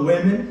among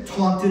women,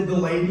 taunted the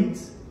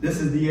ladies. This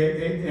is the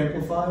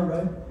Amplified,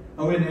 right?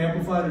 Are we in the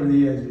Amplified or the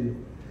ESV?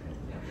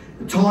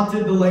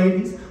 taunted the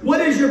ladies.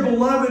 What is your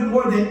beloved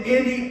more than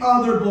any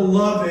other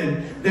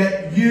beloved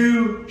that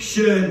you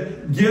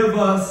should give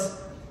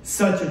us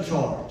such a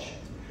charge?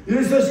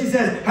 So she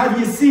says, have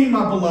you seen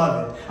my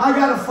beloved? I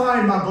got to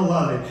find my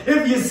beloved.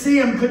 If you see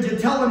him, could you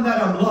tell him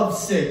that I'm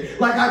lovesick?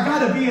 Like, I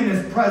got to be in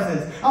his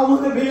presence. I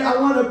want to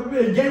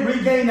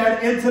regain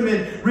that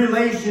intimate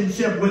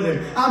relationship with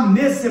him. I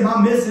miss him.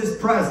 I miss his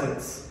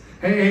presence.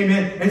 Hey,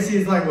 amen. And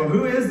she's like, well,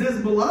 who is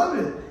this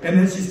beloved? And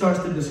then she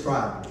starts to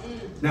describe him.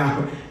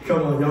 Now,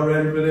 come on, y'all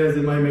ready for this?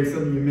 It might make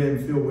some of you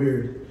men feel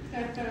weird.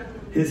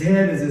 His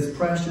head is as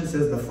precious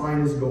as the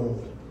finest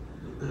gold.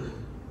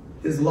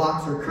 His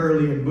locks are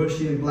curly and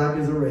bushy and black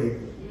as a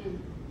raven.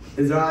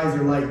 His eyes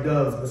are like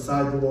doves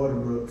beside the water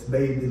brooks,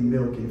 bathed in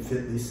milk and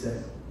fitly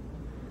set.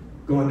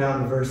 Going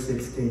down to verse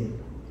 16.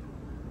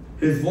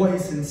 His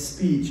voice and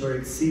speech are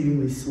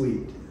exceedingly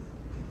sweet.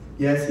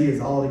 Yes, he is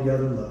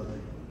altogether lovely.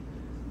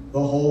 The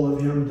whole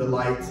of him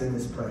delights in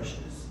his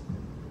precious.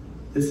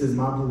 This is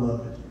my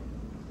beloved,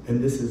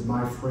 and this is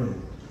my friend,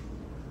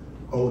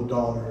 O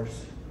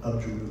daughters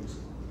of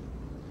Jerusalem.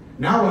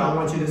 Now I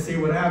want you to see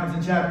what happens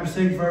in chapter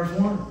 6, verse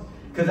 1.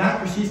 Because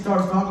after she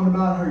starts talking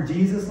about her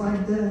Jesus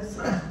like this,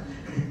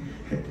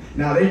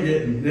 now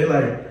they're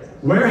like,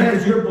 where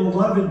has your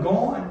beloved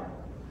gone?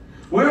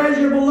 Where has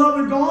your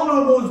beloved gone,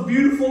 O most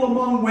beautiful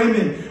among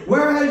women?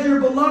 Where has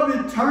your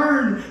beloved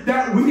turned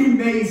that we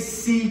may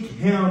seek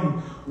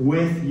him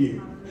with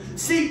you?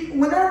 See,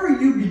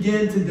 whenever you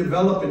begin to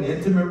develop an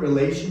intimate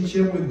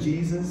relationship with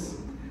Jesus,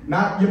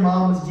 not your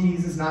mama's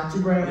Jesus, not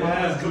your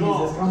grandma's Jesus,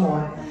 come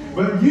on.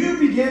 But you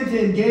begin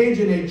to engage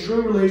in a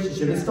true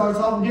relationship. It starts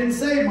off with getting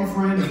saved, my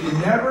friend. If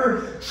you've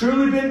never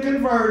truly been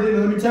converted,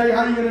 let me tell you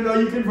how you're going to know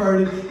you're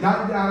converted.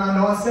 I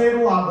know I say it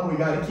a lot, but we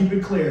got to keep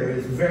it clear.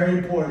 It's very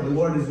important. The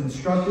Lord has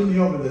instructed me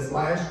over this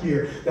last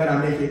year that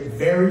I make it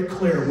very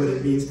clear what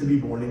it means to be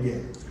born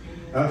again.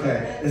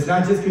 Okay? It's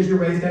not just because you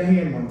raised that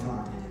hand one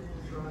time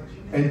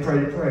and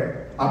prayed a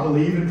prayer. I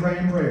believe in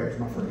praying prayers,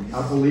 my friend.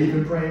 I believe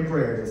in praying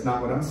prayers. That's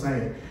not what I'm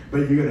saying.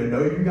 But you're going to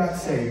know you got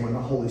saved when the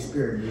Holy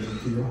Spirit moves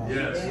into your heart.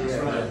 Yes,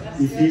 that's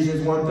right.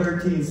 Ephesians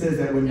 1:13 says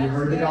that when you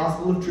heard the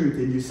gospel of truth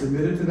and you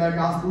submitted to that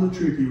gospel of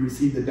truth, you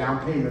received the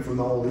down payment from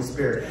the Holy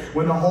Spirit.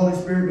 When the Holy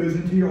Spirit moves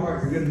into your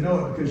heart, you're going to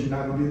know it because you're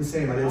not going to be the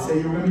same. I didn't say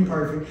you were going to be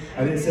perfect.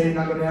 I didn't say you're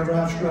not going to ever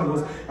have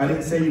struggles. I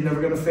didn't say you're never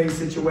going to face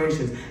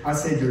situations. I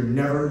said you're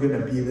never going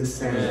to be the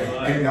same.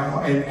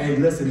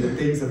 And listen, the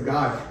things of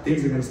God,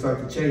 things are going to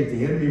start to change.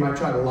 The enemy might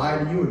try to lie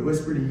to you and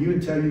whisper to you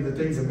and tell you the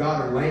things of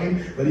God are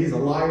lame, but he's a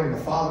liar and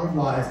the father of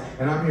lies.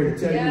 And I'm here to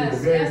tell you the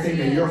very thing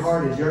that your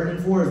heart is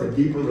yearning for is a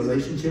deeper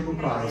relationship with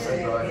Christ.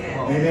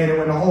 Amen. And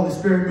when the Holy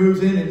Spirit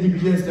moves in and he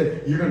begins to,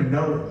 you're going to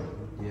know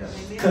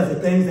it. Because the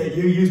things that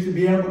you used to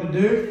be able to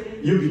do,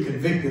 you'll be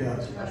convicted of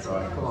it. That's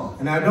right. Come on.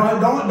 And now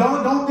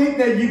don't think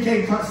that you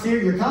can't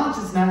steer your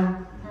conscience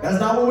now. That's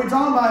not what we're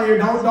talking about here.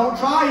 Don't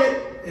try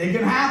it. It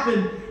can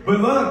happen. But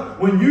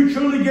look, when you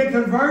truly get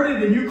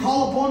converted and you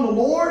call upon the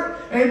Lord,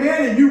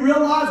 amen, and you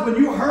realize when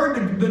you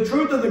heard the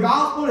truth of the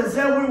gospel that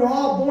said we were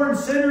all born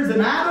sinners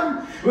in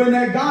Adam, when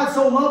that God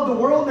so loved the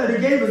world that he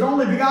gave his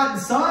only begotten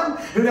Son,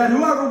 and that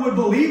whoever would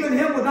believe in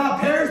him would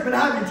not perish but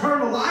have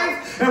eternal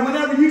life. And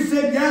whenever you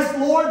said, yes,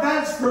 Lord,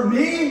 that's for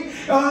me.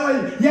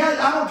 Yes,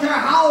 I don't care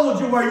how old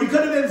you were. You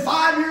could have been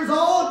 5 years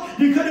old.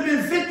 You could have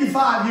been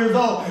 55 years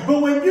old.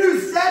 But when you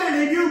said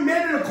it and you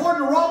meant it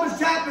according to Romans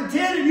chapter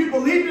 10 and you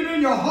believed it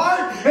in your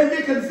heart, and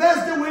you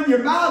confessed it with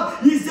your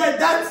mouth, you said,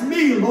 that's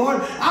me,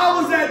 Lord. I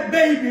was that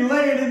baby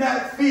laying in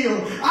that field.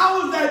 I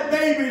was that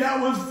baby that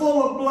was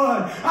full of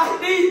blood.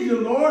 I need you,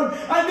 Lord.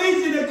 I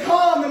need you to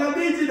come and I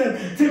need you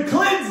to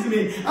cleanse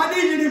me. I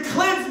need you to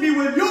cleanse me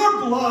with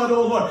your blood,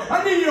 oh Lord.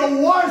 I need you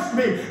to wash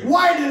me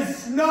white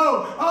as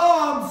snow.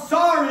 Oh, I'm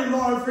sorry,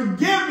 Lord.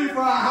 Forgive me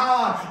for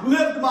how I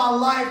lived my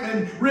life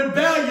in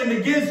rebellion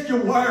against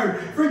your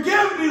word.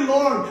 Forgive me,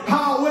 Lord,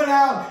 how I went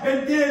out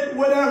and did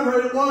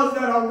whatever it was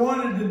that I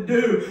wanted to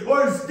do.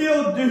 Or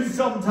still do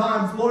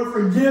sometimes. Lord,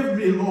 forgive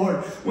me, Lord,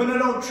 when I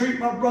don't treat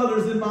my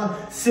brothers and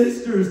my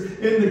sisters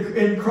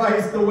in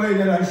Christ the way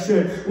that I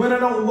should. When I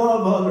don't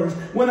love others.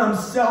 When I'm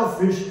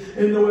selfish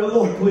in the way.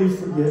 Lord, please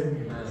forgive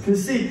me.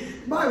 Because see,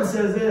 the Bible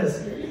says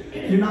this.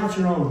 You're not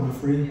your own, my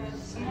friend.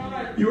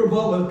 You were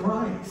bought with a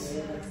price.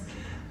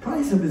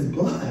 Price of his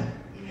blood.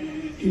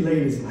 He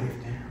laid his life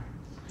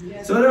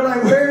down. So they're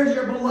like, where is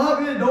your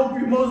beloved? Don't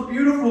be most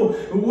beautiful.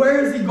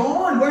 Where is he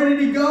gone? Where did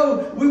he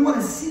go? We want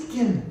to seek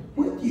him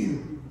with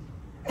you.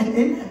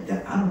 And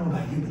that, I don't know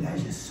about you, but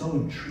that's just so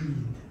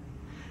intrigued.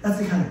 That's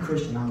the kind of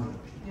Christian I want to be.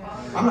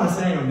 I'm not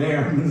saying I'm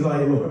there. I'm just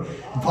like, Lord.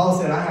 Paul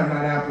said, I have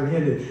not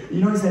apprehended.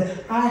 You know, he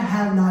said, I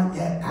have not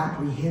yet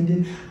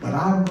apprehended, but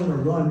I'm going to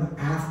run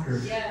after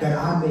that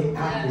I may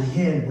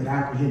apprehend what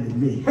apprehended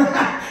me.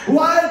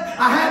 What?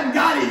 I haven't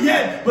got it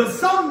yet, but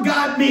some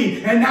got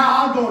me, and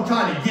now I'm going to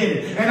try to get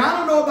it. And I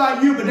don't know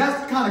about you, but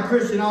that's the kind of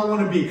Christian I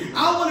want to be.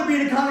 I want to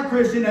be the kind of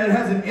Christian that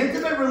has an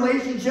intimate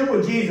relationship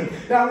with Jesus,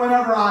 that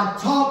whenever I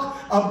talk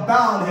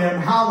about him,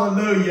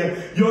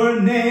 hallelujah, your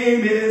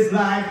name is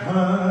like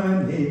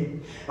honey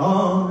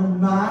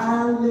on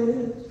my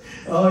lips.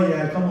 Oh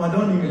yeah, come on,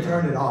 don't even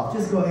turn it off.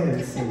 Just go ahead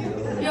and sing it a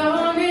little.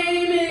 Your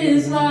name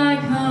is like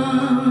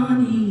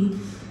honey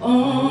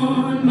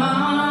on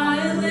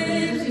my lips.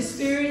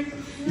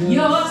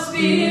 Your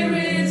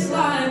spirit's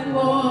like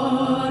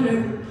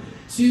water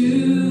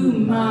to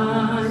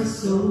my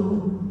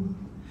soul.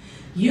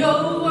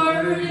 Your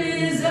word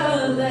is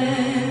a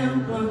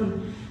lamp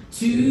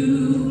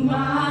unto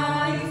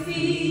my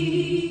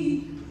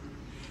feet.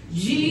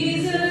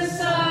 Jesus,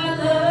 I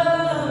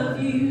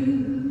love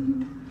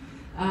you.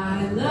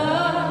 I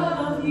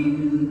love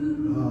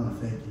you. Oh,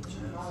 thank you,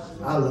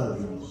 Jesus. I love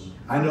you.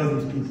 I know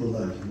these people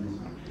love you.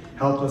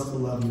 Help us to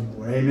love you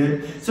more.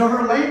 Amen. So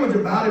her language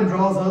about him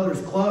draws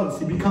others close.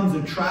 He becomes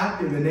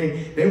attractive and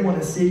they want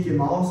to seek him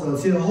also.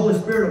 See, the Holy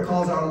Spirit will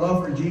cause our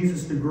love for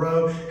Jesus to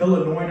grow.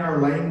 He'll anoint our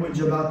language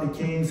about the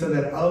King so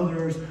that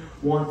others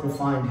want to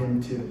find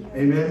him too.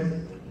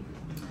 Amen.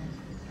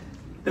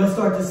 They'll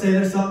start to say,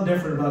 there's something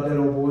different about that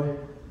old boy.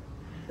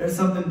 There's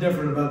something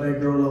different about that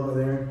girl over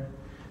there.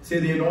 See,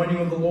 the anointing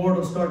of the Lord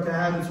will start to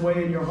have its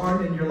way in your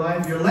heart and in your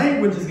life. Your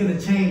language is going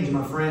to change,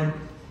 my friend.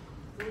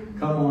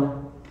 Come on.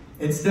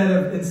 Instead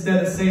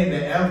of saying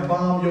the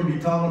F-bomb, you'll be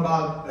talking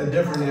about a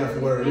different F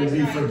word. It'll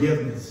be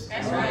forgiveness.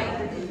 That's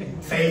right.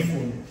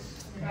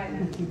 Faithfulness.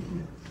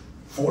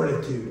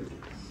 Fortitude.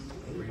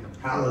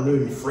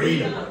 Hallelujah.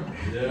 Freedom.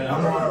 Yeah.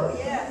 Come on.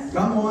 Yes.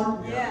 Come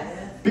on.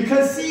 Yes.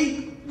 Because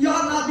see, you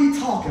ought not be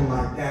talking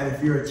like that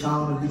if you're a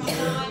child of the King.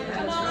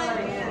 Come on.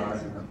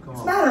 As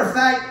a matter of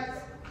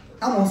fact,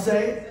 I'm going to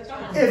say,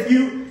 if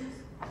you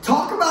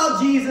talk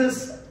about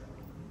Jesus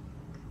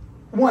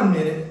 1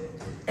 minute,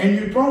 and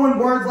you're throwing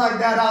words like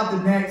that out the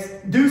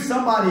next, do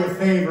somebody a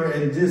favor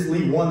and just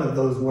leave one of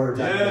those words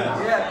out of your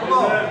mouth. Yeah, come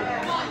on.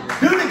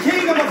 Do the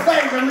kingdom a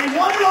favor and leave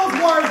one of those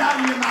words out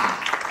of your mouth.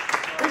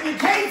 If you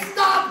can't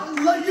stop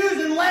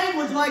using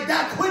language like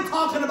that, quit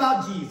talking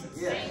about Jesus.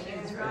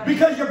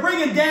 Because you're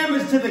bringing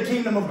damage to the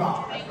kingdom of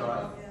God.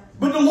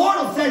 But the Lord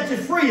will set you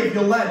free if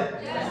you'll let it.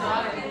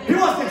 He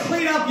wants to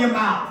clean up your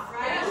mouth.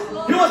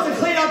 He wants to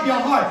clean up your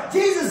heart.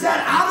 Jesus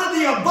said, out of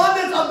the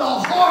abundance of the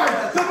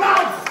heart, the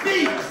mouth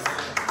speaks.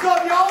 So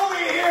if you're over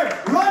here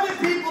running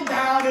people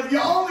down, if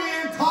you're over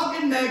here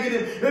talking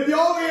negative, if you're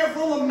over here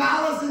full of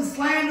malice and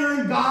slander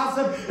and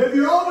gossip, if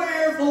you're over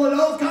here full of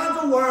those kinds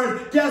of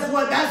words, guess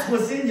what? That's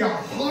what's in your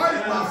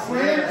heart, my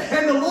friend.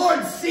 And the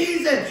Lord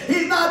sees it.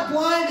 He's not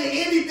blind to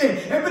anything.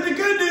 But the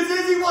good news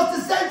is He wants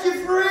to set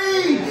you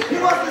free.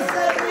 He wants to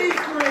set me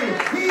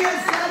free. He is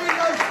setting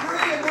us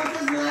free, and we'll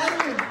just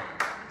let Him.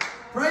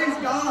 Praise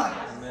God.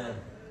 Amen.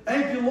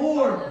 Thank you,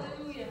 Lord.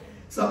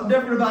 Something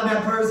different about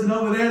that person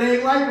over there. They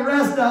ain't like the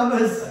rest of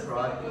us. That's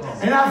right.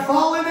 And I've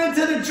fallen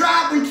into the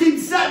trap. We keep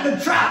setting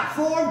the trap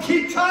for them.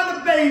 Keep trying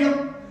to bait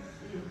them.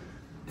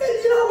 And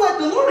you know what?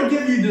 The Lord will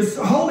give you this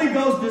Holy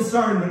Ghost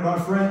discernment, my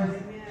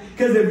friend.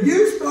 Because if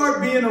you start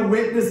being a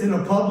witness in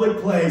a public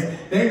place,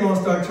 they're going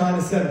to start trying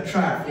to set a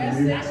trap for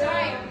you. That's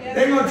right.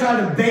 They're going to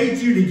try to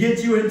bait you to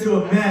get you into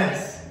a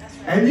mess.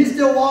 And you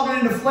still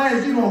walking in the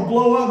flesh, you're going to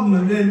blow up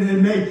and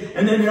then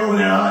they're over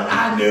there, oh,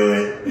 I knew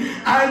it.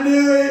 I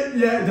knew it.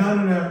 Yeah,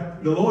 no.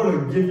 The Lord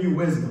will give you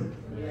wisdom,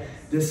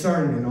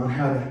 discernment on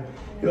how to,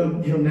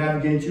 He'll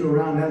navigate you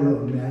around that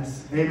little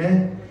mess.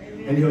 Amen?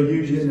 And He'll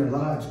use you in their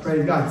lives.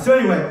 Praise God. So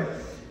anyway,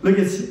 look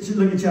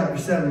at chapter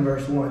 7,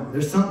 verse 1.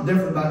 There's something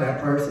different about that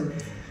person.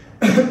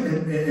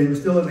 and we're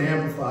still in the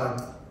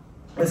Amplified.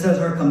 It says,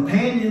 her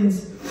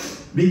companions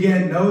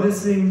began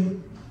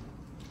noticing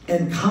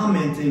and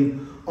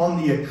commenting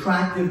on the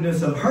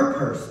attractiveness of her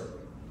person.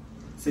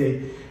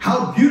 See,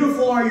 how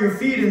beautiful are your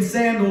feet in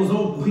sandals,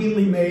 O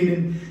queenly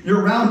maiden.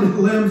 Your rounded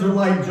limbs are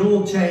like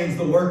jewel chains,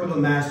 the work of a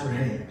master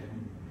hand.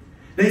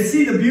 They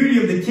see the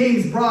beauty of the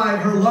king's bride.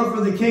 Her love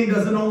for the king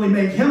doesn't only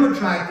make him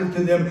attractive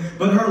to them,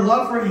 but her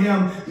love for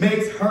him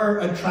makes her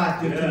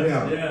attractive to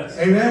them. Yes.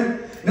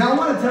 Amen? Now I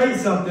want to tell you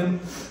something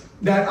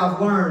that I've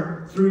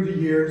learned through the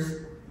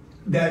years,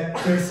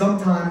 that there's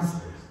sometimes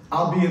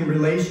I'll be in a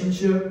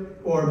relationship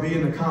or be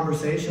in a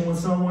conversation with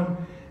someone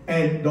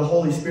and the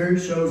Holy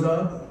Spirit shows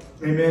up,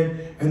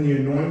 amen, and the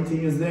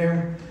anointing is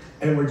there,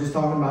 and we're just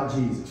talking about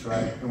Jesus,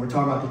 right? And we're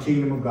talking about the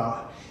kingdom of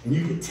God. And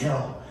you can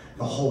tell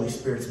the Holy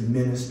Spirit's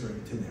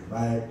ministering to them,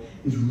 right?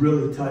 He's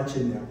really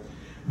touching them.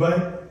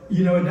 But,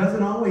 you know, it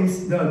doesn't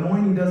always, the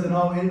anointing doesn't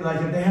always,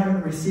 like if they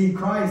haven't received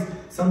Christ,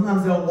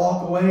 sometimes they'll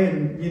walk away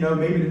and, you know,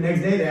 maybe the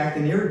next day they're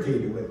acting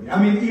irritated with me.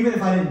 I mean, even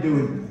if I didn't do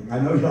anything. I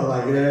know y'all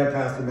like, yeah,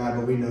 Pastor Matt,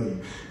 but we know you.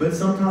 But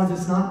sometimes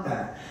it's not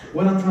that.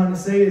 What I'm trying to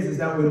say is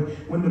that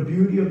when the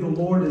beauty of the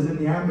Lord is in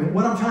the atmosphere,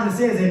 what I'm trying to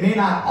say is they may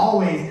not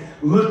always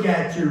look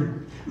at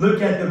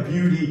the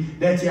beauty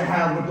that you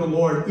have with the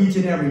Lord each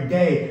and every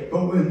day.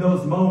 But in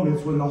those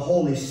moments when the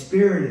Holy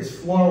Spirit is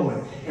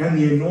flowing and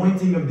the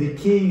anointing of the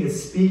King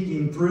is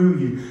speaking through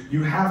you,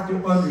 you have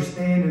to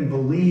understand and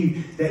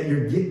believe that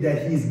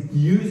that He's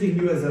using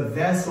you as a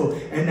vessel,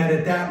 and that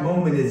at that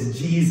moment it's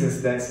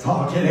Jesus that's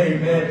talking,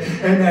 amen.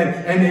 And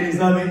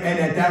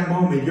at that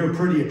moment you're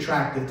pretty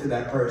attracted to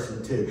that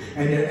person too.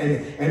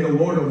 And the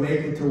Lord will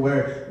make it to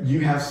where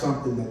you have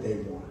something that they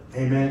want.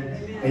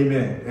 Amen.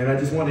 Amen. And I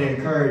just want to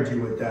encourage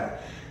you with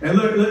that. And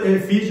look,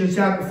 Ephesians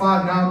chapter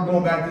 5, now I'm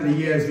going back to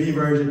the ESV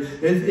version.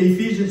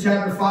 Ephesians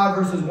chapter 5,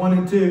 verses 1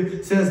 and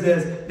 2 says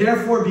this: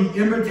 therefore be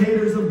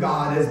imitators of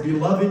God as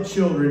beloved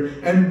children,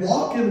 and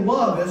walk in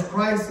love as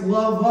Christ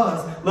loved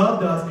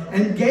us,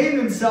 and gave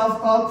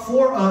himself up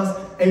for us,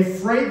 a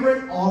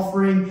fragrant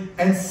offering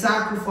and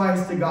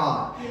sacrifice to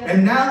God. Yeah.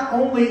 And not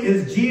only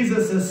is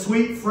Jesus a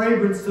sweet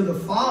fragrance to the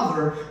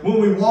Father, when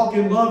we walk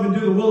in love and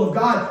do the will of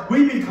God,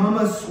 we become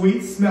a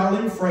sweet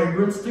smelling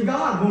fragrance to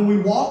God when we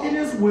walk in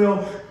his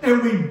will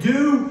and we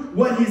do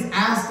what he's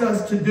asked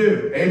us to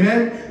do.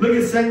 Amen. Look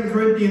at 2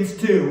 Corinthians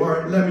 2,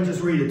 or let me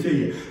just read it to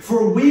you.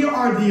 For we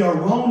are the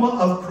aroma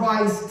of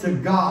Christ to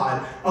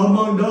God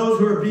among those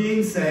who are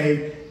being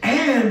saved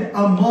and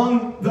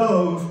among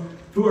those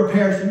who are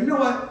perishing. You know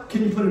what?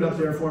 Can you put it up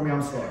there for me?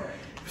 I'm sorry.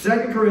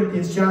 2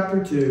 Corinthians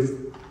chapter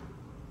 2,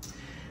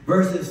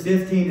 verses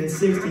 15 and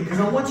 16, because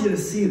I want you to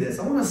see this.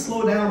 I want to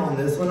slow down on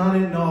this one. I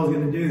didn't know I was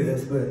going to do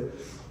this, but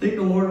I think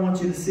the Lord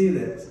wants you to see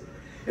this.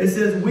 It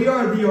says, we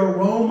are the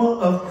aroma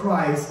of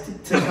Christ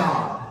to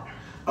God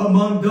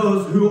among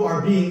those who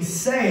are being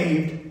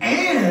saved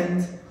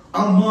and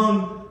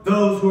among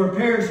those who are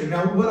perishing.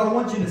 Now, what I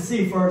want you to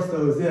see first,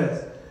 though, is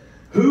this.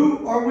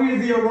 Who are we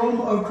the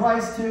aroma of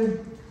Christ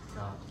to?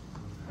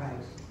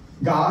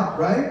 God,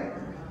 right?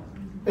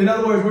 In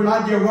other words, we're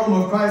not the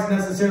aroma of Christ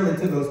necessarily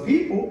to those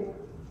people.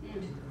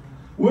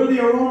 We're the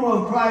aroma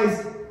of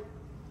Christ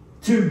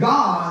to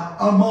God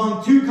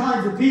among two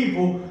kinds of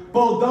people,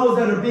 both those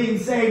that are being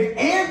saved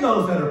and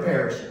those that are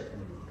perishing.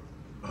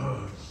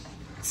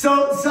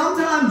 So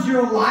sometimes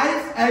your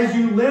life as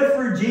you live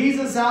for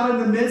Jesus out in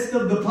the midst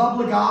of the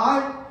public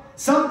eye,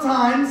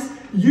 sometimes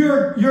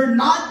you're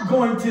not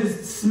going to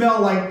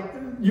smell like,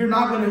 you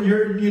know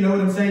what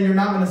I'm saying? You're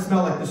not going to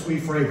smell like the sweet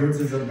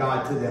fragrances of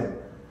God to them,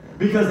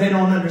 because they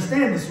don't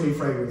understand the sweet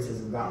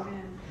fragrances of God.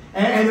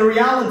 And the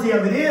reality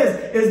of it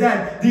is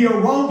that the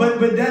aroma,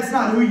 but that's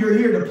not who you're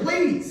here to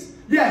please.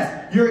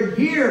 Yes, you're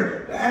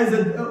here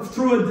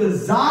through a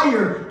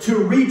desire to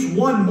reach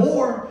one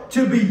more,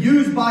 to be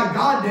used by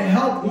God to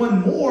help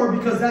one more,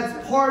 because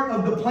that's part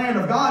of the plan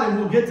of God, and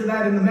we'll get to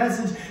that in the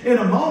message in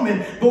a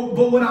moment. But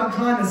what I'm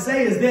trying to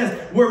say is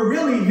this: we're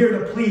really here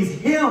to please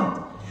him.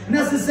 And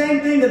that's the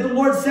same thing that the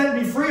Lord set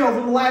me free over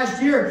the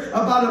last year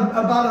about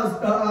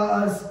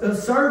a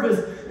service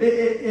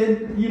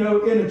in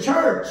a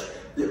church.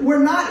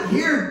 We're not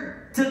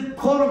here to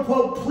quote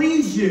unquote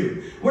please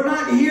you. We're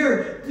not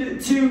here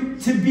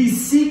to be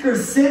seeker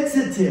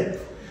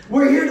sensitive.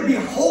 We're here to be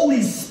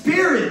Holy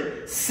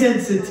Spirit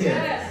sensitive.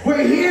 Yes.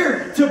 We're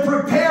here to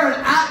prepare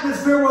an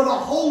atmosphere where the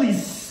Holy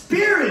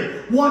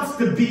Spirit wants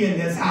to be in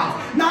this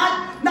house. I'm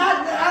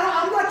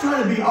not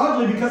trying to be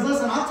ugly, because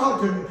listen, I talk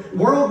to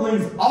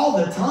worldlings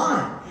all the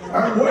time.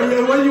 Or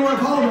whether you want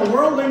to call them a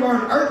worldling or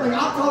an earthling,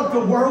 I talk to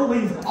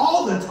worldlings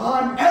all the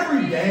time,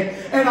 every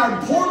day, and I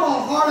pour my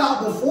heart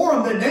out before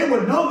them that they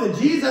would know the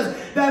Jesus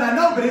that I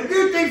know. But if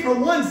you think for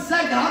 1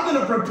 second I'm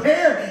going to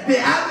prepare the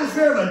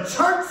atmosphere of a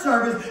church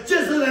service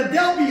just so that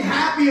they'll be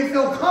happy and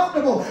feel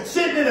comfortable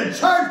sitting in a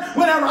church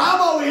whenever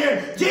I'm over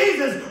here,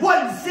 Jesus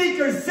wasn't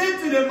seeker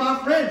sensitive,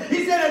 my friend.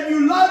 He said, if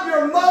you love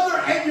your mother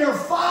and your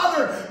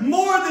father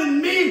more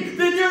than me,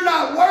 then you're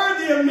not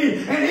worthy of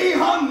me. And he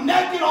hung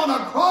naked on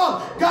a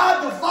cross.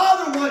 God the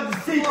Father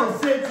wasn't seeker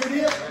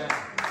sensitive.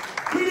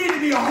 We need to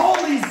be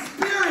Holy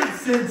Spirit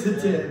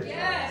sensitive.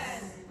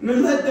 Yes.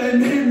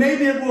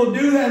 Maybe if we'll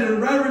do that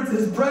and reverence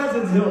his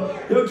presence,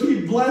 he'll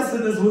keep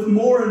blessing us with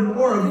more and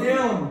more of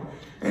him.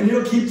 And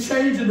he'll keep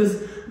changing us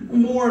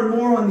more and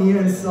more on the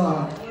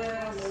inside.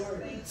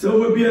 So it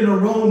would be an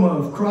aroma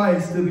of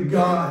Christ to the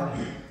God.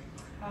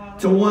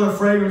 To one, a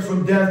fragrance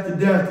from death to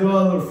death, to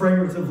other, a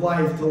fragrance of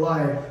life to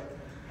life.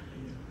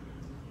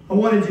 I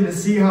wanted you to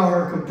see how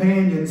her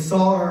companion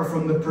saw her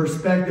from the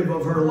perspective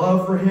of her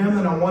love for him.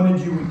 And I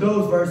wanted you, with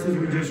those verses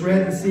we just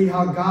read, to see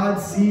how God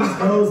sees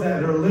those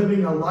that are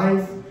living a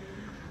life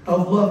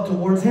of love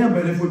towards him.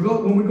 But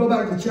when we go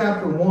back to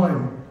chapter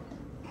 1,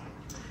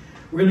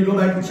 we're going to go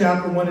back to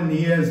chapter 1 in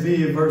the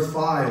ESV in verse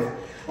 5.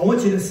 I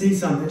want you to see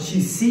something.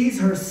 She sees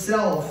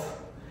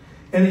herself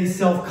in a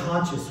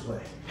self-conscious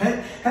way.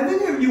 Have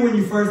any of you, when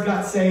you first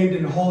got saved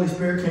and the Holy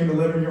Spirit came to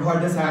live in your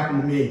heart, this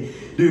happened to me.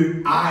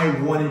 Dude, I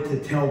wanted to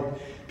tell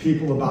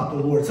people about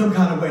the Lord some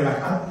kind of way.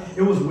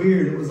 It was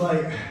weird. It was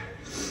like,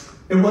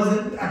 it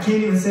wasn't, I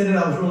can't even say that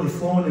I was really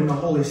flowing in the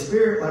Holy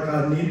Spirit like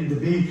I needed to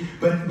be.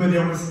 But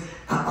there was,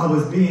 I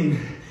was being,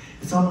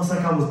 it's almost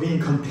like I was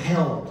being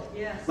compelled.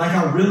 Yes. Like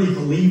I really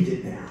believed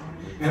it now.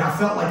 And I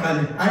felt like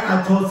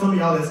I told some of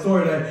y'all that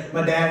story, that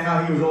my dad,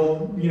 how he was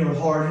old,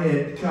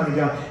 hard-headed kind of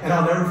guy. And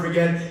I'll never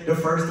forget the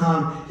first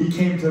time he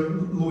came to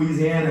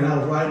Louisiana and I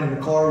was riding in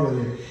the car with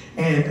him.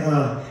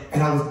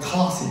 And I was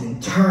tossing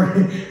and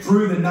turning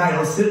through the night.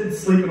 I was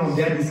sleeping on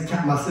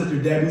my sister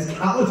Debbie's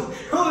couch.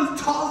 I was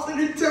tossing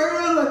and turning.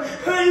 I was like,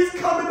 hey, he's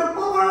coming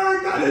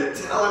tomorrow. got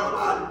to tell him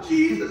about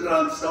Jesus. And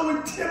I'm so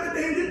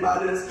intimidated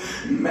by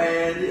this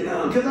man, you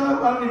know, because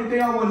I don't even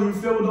think I want to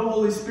be filled with the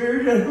Holy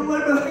Spirit. And I'm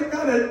like, but I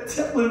got to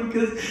tell him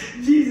because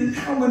Jesus,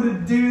 I'm going to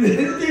do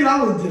this. Dude,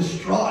 I was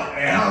distraught,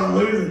 man. I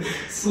was losing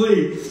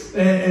sleep.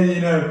 And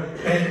you know,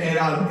 and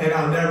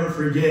I'll never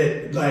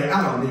forget, like,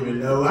 I don't even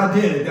know. I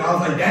did it. I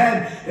was like,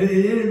 Dad,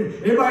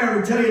 anybody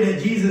ever tell you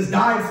that Jesus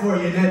died for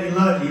you and that he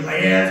loved you? He's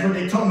like, yeah, that's what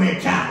they told me in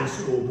Catholic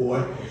school,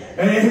 boy.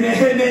 And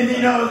then,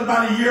 you know, it was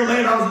about a year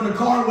later, I was in the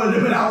car with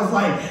him, and I was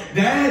like,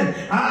 Dad,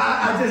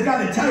 I just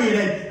got to tell you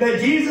that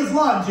Jesus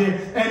loved you,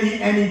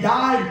 and he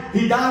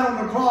died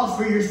on the cross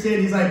for your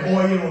sin. He's like,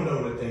 boy, you don't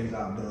know the things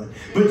I've done.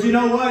 But you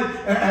know what?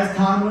 As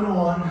time went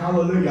on,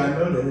 hallelujah, I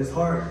know that his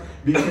heart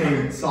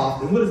became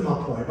soft. And what is my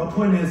point? My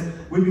point is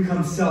we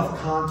become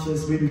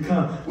self-conscious. We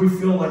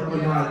feel like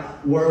we're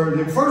not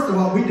worthy. First of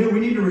all, we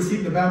need to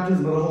receive the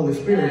baptism of the Holy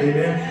Spirit.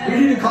 Amen.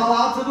 We need to call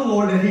out to the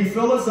Lord that he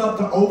fill us up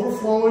to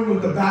overflowing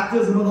with the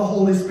baptism of the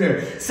Holy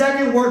Spirit.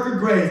 Second work of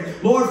grace.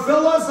 Lord,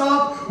 fill us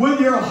up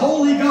with your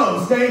Holy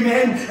Ghost.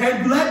 Amen.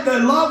 And let the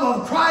love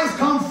of Christ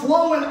come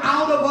flowing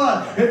out of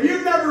us. If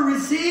you've never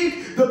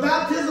received the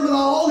baptism of the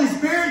Holy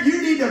Spirit,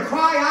 you need to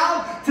cry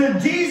out to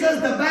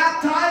Jesus the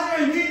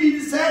baptizer, and you need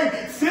to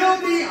say,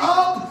 fill me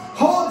up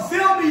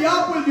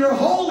with your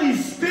Holy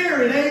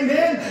Spirit,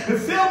 amen, and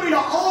fill me to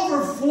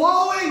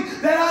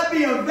overflowing, that I'd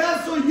be a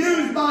vessel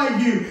used by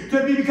you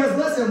to be, because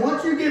listen,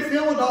 once you get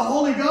filled with the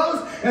Holy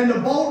Ghost and the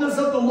boldness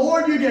of the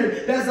Lord, you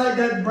get, that's like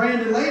that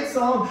Brandon Lake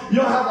song,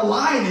 you'll have a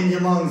lion in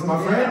your lungs,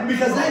 my friend,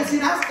 because that's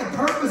the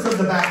purpose of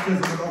the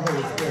baptism of the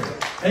Holy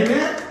Spirit,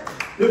 amen.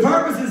 The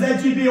purpose is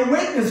that you be a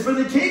witness for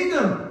the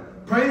kingdom.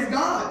 Praise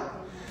God,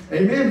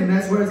 amen. And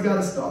that's where it's got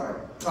to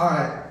start. All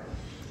right.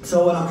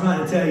 So what I'm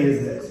trying to tell you is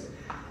this,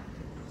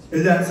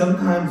 is that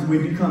sometimes we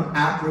become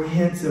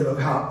apprehensive of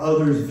how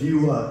others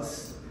view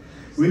us.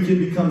 We can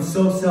become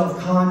so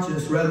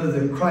self-conscious rather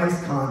than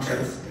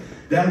Christ-conscious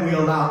that we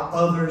allow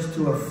others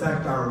to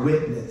affect our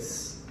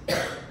witness.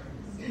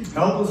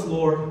 Help us,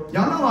 Lord.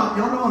 Y'all know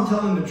I'm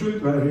telling the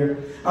truth right here.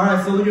 All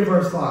right, so look at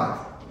verse 5.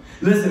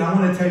 Listen, I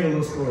want to tell you a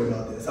little story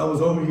about this. I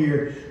was over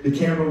here, the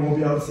camera won't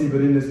be able to see,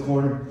 but in this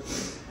corner,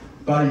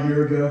 about a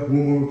year ago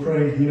when we were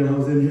praying, you know, I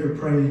was in here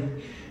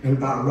praying. And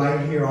about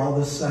right here, all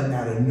of a sudden,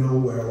 out of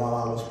nowhere, while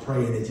I was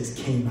praying, it just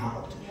came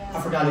out.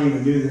 I forgot to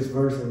even do this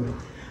verse.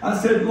 I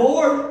said,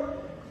 Lord,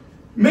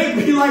 make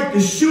me like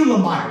the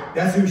Shulamite.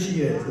 That's who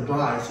she is, the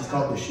bride. She's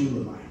called the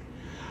Shulamite.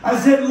 I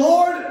said,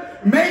 Lord,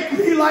 make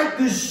me like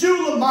the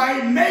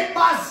Shulamite. Make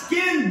my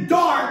skin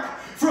dark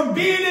from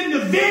being in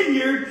the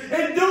vineyard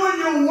and doing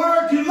your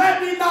work. And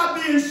let me not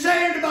be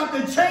ashamed about the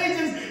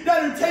changes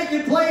that are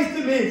taking place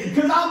to me.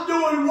 Because I'm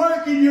doing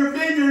work in your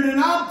vineyard and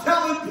I'm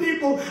telling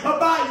people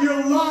about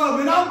your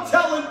love. And I'm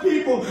telling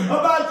people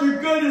about your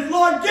goodness.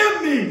 Lord,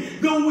 give me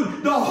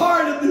the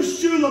heart of the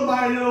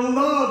Shulamite and a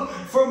love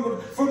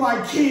for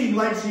my king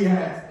like she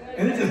has.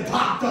 And it just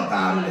popped up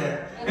out of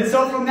there. And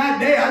so from that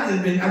day,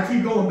 I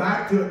keep going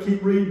back to it,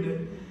 keep reading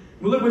it.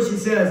 Well, look what she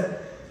says.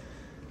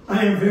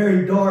 I am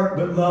very dark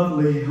but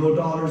lovely, O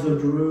daughters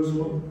of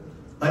Jerusalem,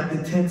 like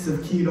the tents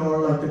of Kedar,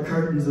 like the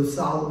curtains of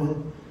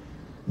Solomon.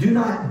 Do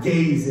not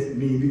gaze at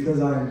me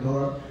because I am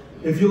dark.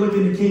 If you look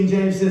in the King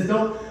James, it says,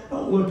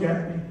 don't look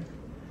at me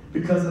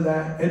because of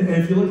that. And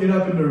if you look it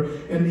up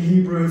in the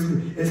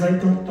Hebrew, it's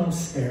like, don't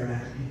stare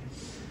at me.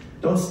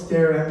 Don't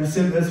stare at me.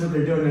 So that's what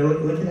they're doing. They're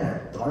looking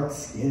at dark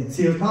skin.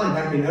 See, it was probably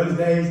back in those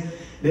days,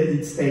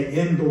 they'd stay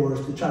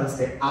indoors to try to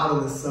stay out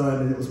of the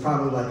sun, and it was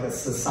probably like a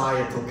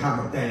societal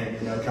kind of thing,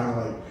 you know, kind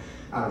of like,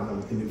 I don't know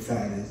what the new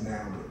fad is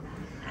now,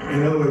 but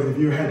in other words, if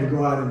you had to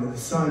go out into the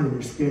sun and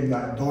your skin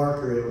got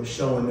darker, it was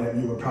showing that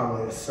you were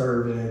probably a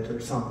servant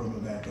or something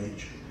of that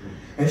nature.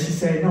 And she's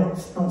saying,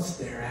 don't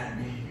stare at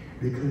me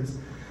because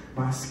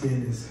my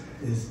skin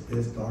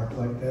is dark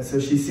like that. So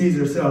she sees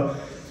herself.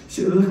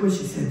 Look what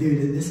she said,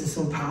 dude, this is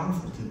so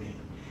powerful to me.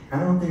 I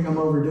don't think I'm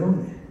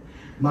overdoing it.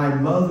 My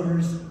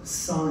mother's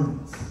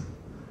sons,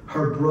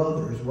 her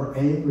brothers, were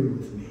angry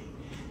with me,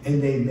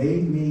 and they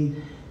made me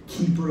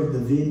keeper of the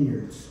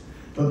vineyards.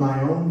 But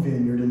my own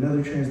vineyard,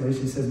 another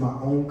translation says, my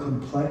own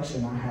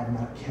complexion I have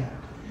not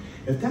kept.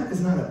 If that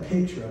is not a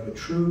picture of a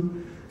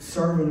true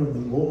servant of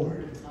the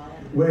Lord,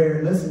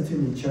 where, listen to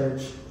me,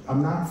 church,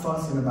 I'm not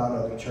fussing about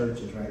other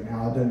churches right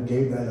now. I done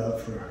gave that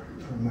up for,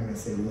 I'm not going to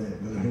say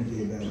lit, but I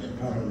gave that up for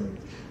probably.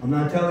 I'm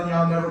not telling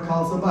y'all never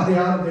call somebody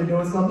out if they're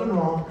doing something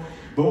wrong.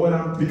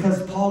 But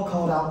because Paul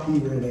called out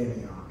Peter at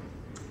Antioch.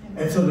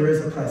 And so there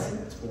is a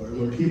precedence for it.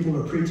 When people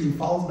are preaching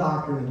false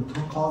doctrine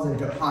and causing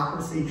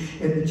hypocrisy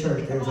in the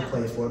church, there's a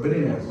place for it. But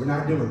anyway, we're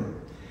not doing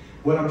it.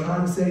 What I'm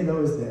trying to say,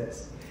 though, is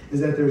this,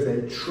 is that there's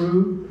a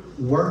true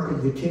work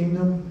of the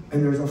kingdom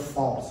and there's a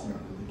false work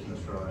of the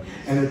kingdom. Right.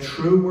 And a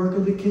true work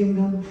of the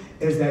kingdom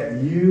is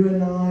that you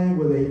and I,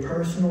 with a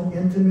personal,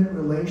 intimate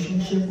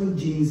relationship with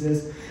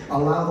Jesus,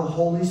 allow the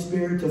Holy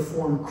Spirit to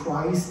form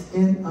Christ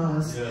in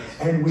us, yes.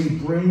 And we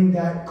bring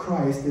that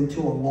Christ into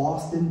a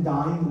lost and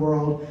dying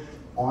world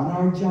on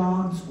our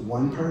jobs,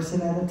 one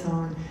person at a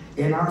time,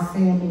 in our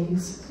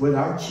families, with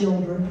our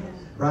children,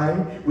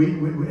 right?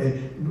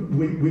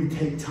 We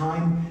take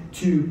time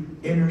to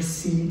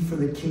intercede for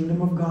the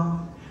kingdom of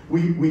God.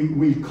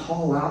 We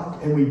call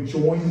out and we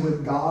join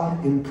with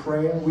God in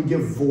prayer. We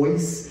give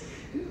voice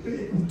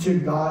to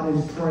God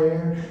in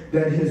prayer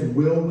that his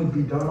will would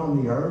be done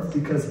on the earth,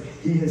 because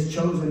he has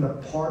chosen to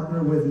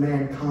partner with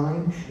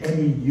mankind, and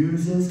he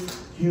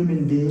uses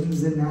human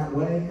beings in that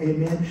way.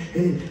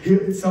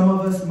 Amen. Some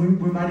of us, we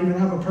might even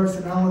have a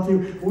personality.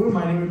 We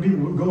might even be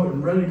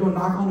ready to go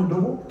knock on the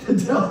door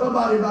to tell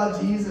somebody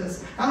about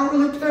Jesus. I don't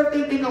really care if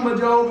they think I'm a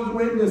Jehovah's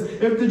Witness.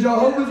 If the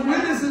Jehovah's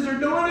Witnesses are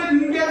doing it,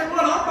 and guess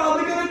what? I'm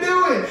probably going to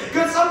do it,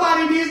 because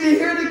somebody needs to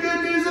hear the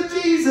good news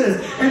of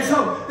Jesus. And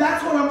so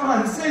that's what I'm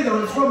trying to say,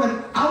 though. It's from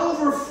an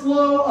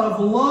overflow of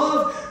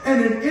love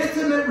and an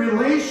intimate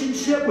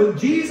relationship with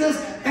Jesus,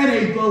 and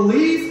a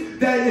belief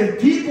that if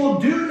people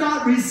do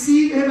not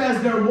receive him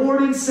as their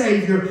Lord and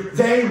Savior,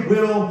 they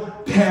will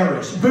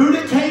perish.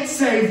 Buddha can't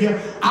save you.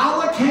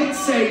 Allah can't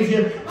save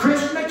you.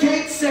 Krishna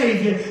can't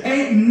save you.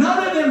 Ain't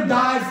none of them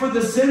died for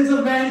the sins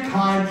of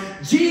mankind.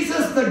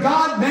 Jesus, the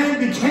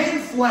God-man,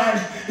 became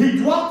flesh. He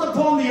dwelt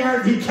upon the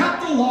earth. He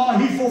kept the law.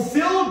 He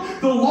fulfilled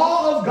the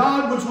law of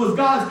God, which was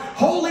God's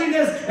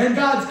holiness and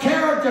God's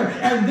character.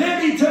 And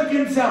then he took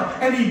himself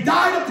and he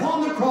died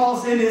upon the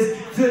cross and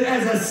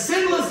as a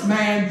sinless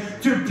man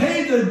to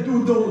pay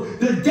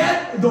the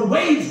debt, the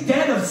wage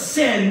debt of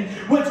sin,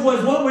 which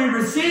was what we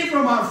received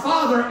from our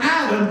father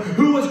Adam,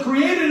 who was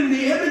created in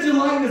the image and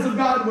likeness of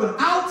God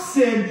without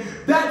sin.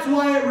 That's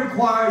why it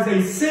requires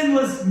a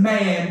sinless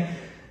man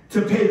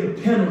to pay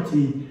the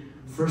penalty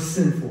for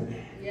sinful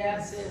man.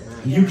 Yes.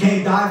 You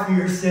can't die for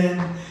your sin.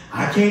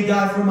 I can't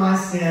die for my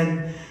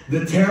sin.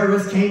 The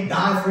terrorist can't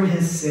die for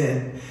his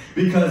sin,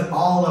 because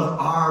all of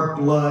our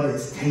blood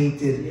is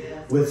tainted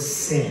with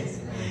sin.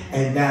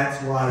 And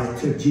that's why it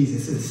took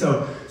Jesus. And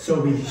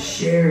so we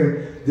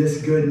share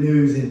this good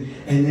news,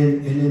 and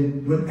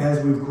then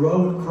as we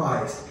grow in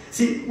Christ.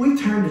 See, we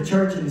turn the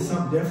church into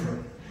something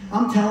different.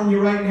 I'm telling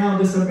you right now,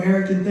 this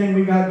American thing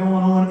we got going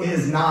on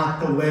is not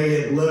the way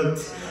it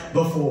looked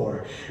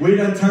before. We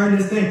done turned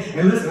this thing.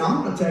 And listen,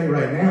 I'm going to tell you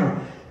right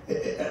now,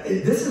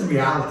 this is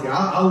reality.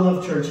 I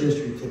love church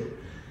history too.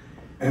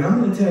 And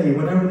I'm going to tell you,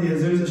 whenever the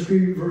Azusa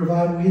Street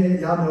revival hit,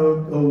 y'all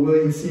know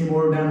William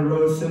Seymour down the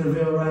road,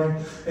 Centerville, right?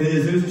 And the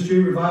Azusa Street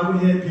revival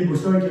hit, people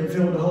started getting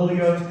filled with the Holy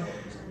Ghost.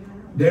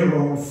 They were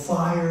on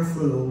fire for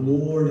the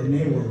Lord, and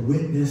they were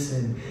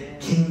witnessing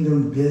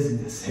kingdom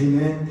business.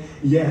 Amen?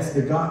 Yes,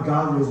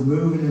 God was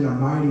moving in a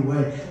mighty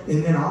way.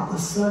 And then all of a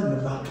sudden,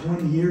 about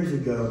 20 years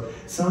ago,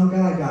 some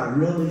guy got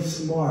really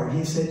smart.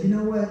 He said, you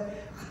know what?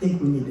 I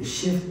think we need to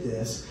shift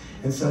this.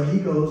 And so he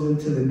goes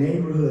into the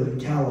neighborhood in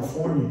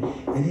California,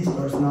 and he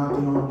starts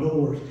knocking on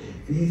doors.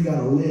 And he's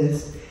got a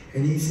list,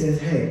 and he says,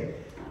 hey,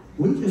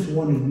 we just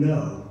want to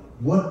know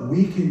what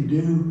we can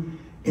do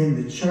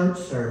in the church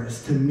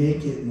service to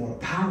make it more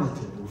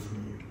palatable for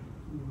you.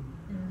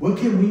 What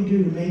can we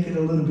do to make it a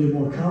little bit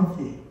more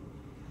comfy?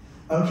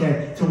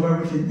 Okay, to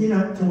where we can,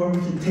 to where we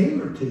can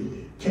cater to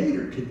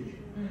you.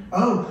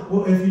 Oh,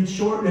 well, if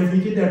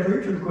you get that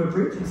preacher to quit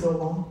preaching so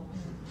long,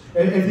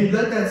 if you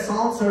let that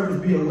song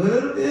service be a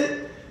little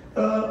bit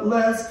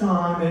less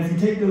time, and if you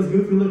take those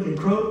goofy looking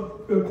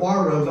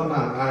choir robes, I'm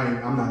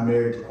not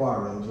married to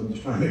choir robes, I'm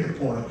just trying to make a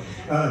point.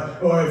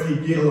 Or if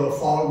you get a little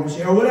fog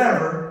machine or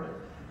whatever,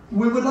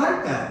 we would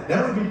like that.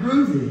 That would be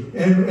groovy,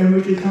 and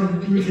we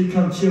could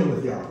come chill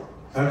with y'all.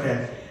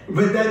 Okay.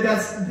 But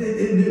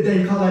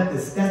they call that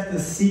that's the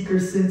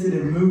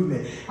seeker-sensitive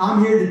movement.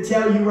 I'm here to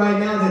tell you right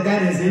now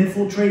that has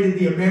infiltrated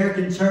the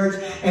American church,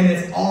 and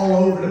it's all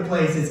over the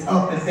place. It's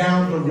up and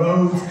down the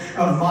roads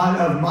of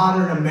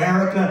modern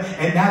America,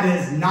 and that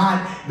is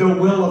not the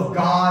will of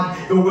God.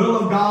 The will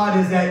of God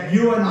is that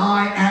you and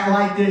I, act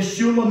like this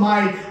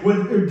Shulamite,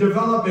 would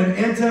develop an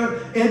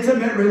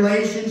intimate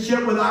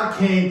relationship with our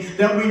King,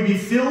 that we be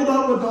filled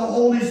up with the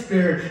Holy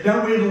Spirit,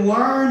 that we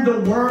learn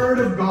the Word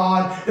of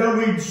God, that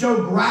we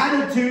show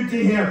gratitude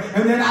to Him,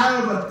 and then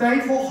out of a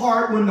thankful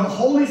heart, when the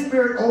Holy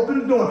Spirit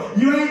opens the door,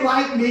 you ain't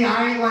like me,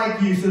 I ain't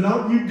like you, so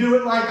don't you do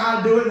it like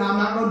I do it, and I'm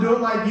not going to do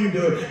it like you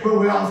do it, but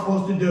we're all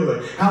supposed to do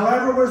it.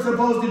 However, we're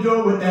supposed to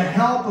do it with the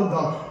help of the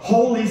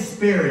Holy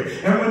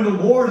Spirit. And when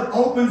the Lord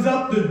opens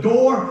up the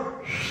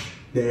door,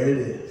 there it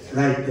is,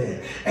 right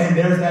there. And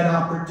there's that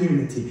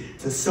opportunity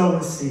to sow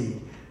a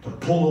seed, to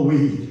pull a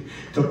weed,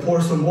 to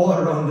pour some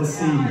water on the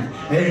seed.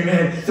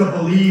 Amen. To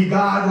believe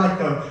God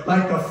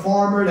like the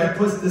farmer that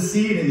puts the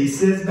seed and he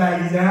sits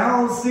back. He says, I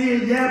don't see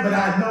it yet, but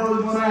I know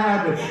it's going to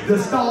happen. The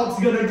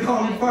stalk's going to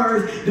come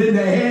first, then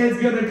the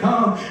head's going to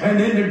come, and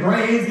then the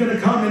grain's going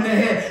to come in the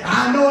head.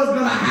 I know it's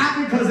going to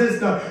happen because it's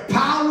the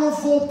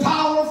powerful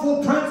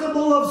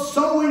principle of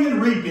sowing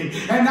and reaping.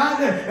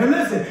 And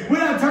listen, we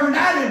done turned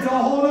that into a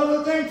whole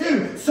other thing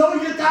too. Sow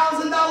your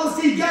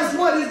 $1,000 seed. Guess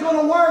what? It's going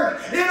to work.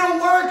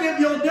 It'll work if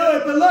you'll do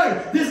it. But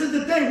look, this is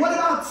the thing. What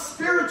about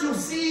spiritual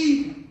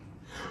seed?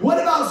 What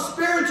about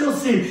spiritual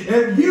seed?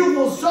 If you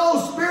will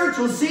sow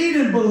spiritual seed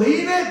and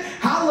believe it,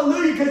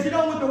 hallelujah, because you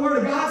know what the Word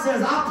of God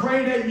says. I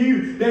pray that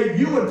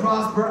you would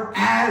prosper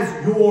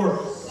as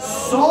your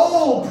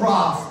soul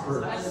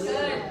prospers.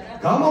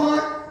 Come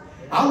on.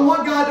 I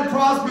want God to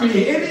prosper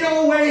me any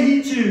old way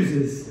He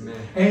chooses.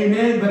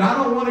 Amen. But I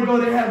don't want to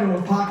go to heaven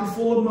with pockets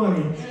full of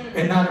money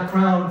and not a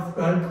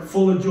crown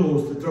full of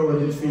jewels to throw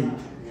at His feet.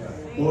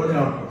 Lord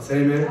help us.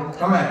 Amen.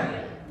 All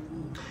right.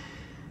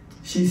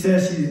 She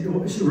says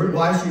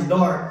why she's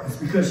dark. It's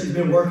because she's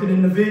been working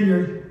in the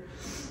vineyard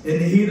in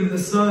the heat of the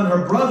sun.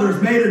 Her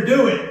brothers made her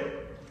do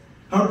it.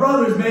 Her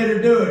brothers made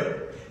her do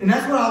it. And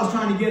that's what I was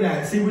trying to get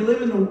at. See, we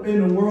live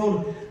in a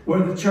world where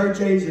the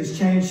church age has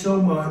changed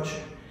so much.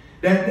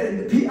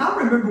 I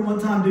remember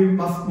one time, dude,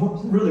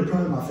 really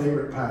probably my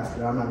favorite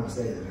pastor. I'm not going to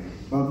say his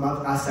name.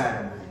 I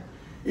sat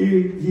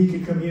him. He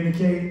could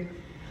communicate.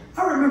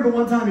 I remember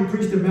one time he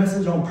preached a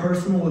message on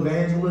personal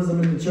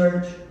evangelism in the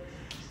church.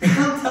 And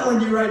I'm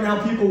telling you right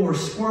now, people were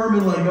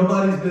squirming like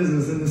nobody's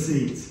business in the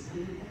seats.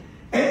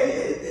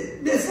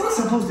 And it's not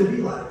supposed to be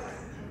like that.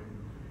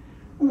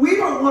 We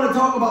don't want to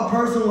talk about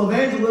personal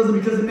evangelism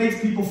because it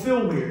makes people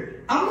feel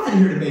weird. I'm not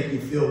here to make you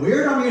feel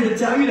weird. I'm here to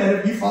tell you that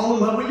if you fall in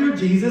love with your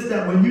Jesus,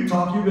 that when you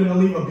talk, you're going to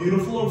leave a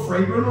beautiful or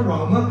fragrant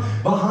aroma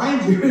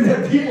behind you, and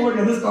that people are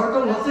going to start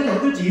to want to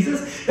know the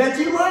Jesus that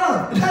you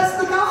love.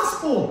 That's the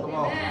gospel. Come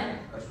on.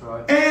 That's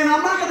right. And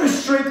I'm not going to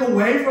shrink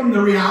away from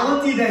the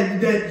reality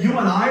that you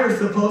and I are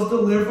supposed to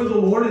live for the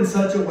Lord in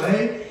such a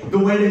way, the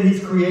way that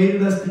He's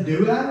created us to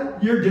do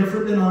that. You're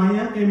different than I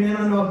am. Amen.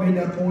 I know I've made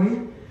that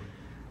point.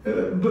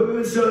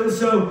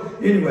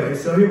 Anyway,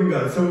 so here we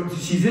go. So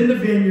she's in the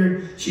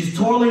vineyard. She's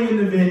toiling in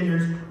the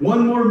vineyards.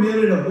 One more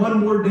minute of one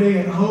more day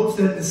in hopes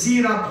that the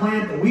seed I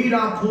plant, the weed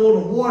I pull,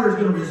 the water is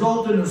going to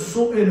result in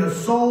a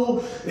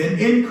soul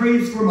and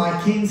increase for my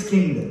King's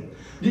kingdom.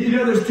 You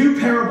know, there's two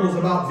parables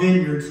about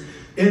vineyards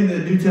in the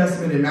New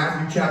Testament in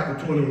Matthew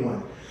chapter 21.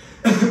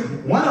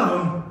 One of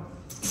them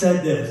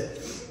said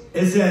this.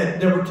 It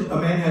said a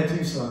man had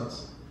two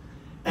sons,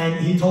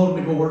 and he told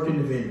him to go work in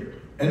the vineyard.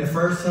 And the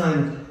first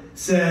son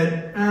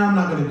said, I'm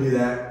not going to do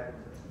that.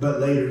 But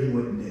later he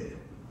went and did it.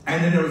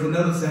 And then there was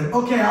another son,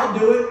 okay, I'll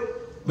do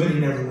it. But he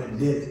never went and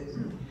did it.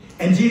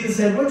 And Jesus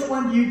said, which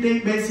one do you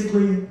think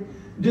basically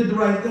did the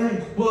right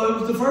thing? Well, it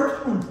was the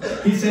first one.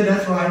 He said,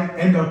 that's right.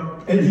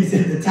 And he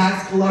said, the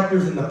tax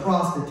collectors and the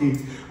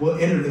prostitutes will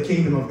enter the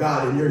kingdom of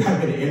God, and you're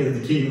not going to enter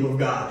the kingdom of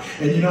God.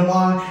 And you know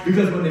why?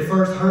 Because when they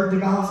first heard the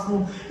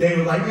gospel, they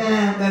were like,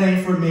 that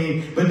ain't for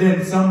me. But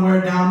then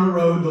somewhere down the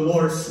road, the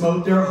Lord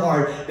smote their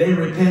heart. They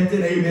repented,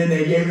 amen.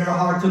 They gave their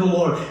heart to the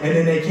Lord, and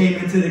then they came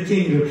into the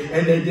kingdom,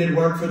 and they did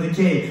work for the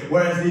king.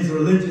 Whereas these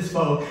religious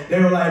folk, they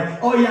were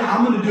like, oh yeah,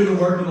 I'm going to do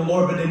the work of the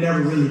Lord, but they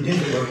never really did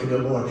the work of the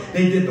Lord.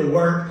 They did the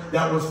work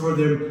that was for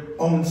their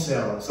own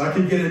selves. I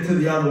could get into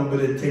the other one,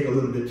 but it'd take a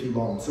little bit too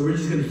long. So we're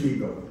just going to keep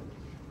going.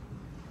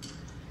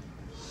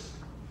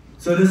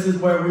 So this is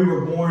where we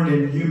were born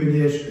in human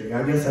history.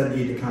 I guess I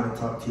need to kind of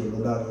talk to you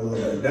about it a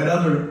little bit. That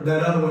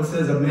other one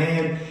says a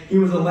man, he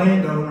was a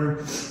landowner,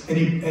 and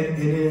in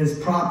his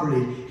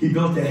property, he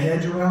built a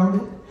hedge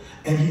around it,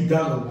 and he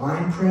dug a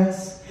wine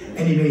press,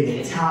 and he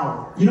made a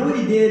tower. You know what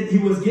he did? He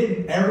was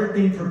getting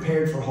everything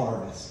prepared for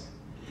harvest.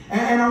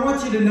 And I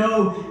want you to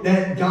know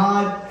that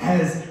God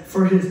has,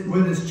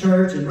 with His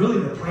church and really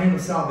the plan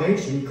of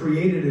salvation, He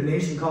created a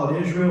nation called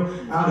Israel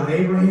out of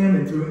Abraham,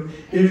 and through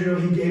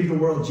Israel He gave the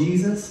world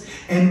Jesus.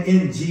 And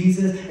in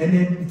Jesus, and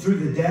then through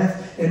the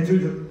death and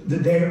through the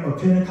day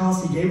of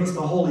Pentecost, He gave us the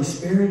Holy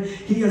Spirit.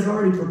 He has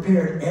already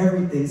prepared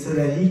everything so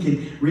that He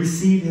can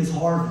receive His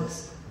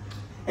harvest.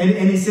 And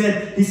he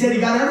said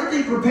He got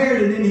everything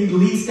prepared, and then He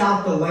leased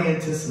out the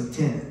land to some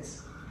tenants.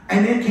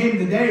 And then came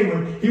the day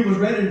when He was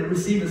ready to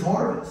receive His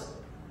harvest.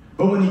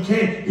 But when He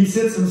came, He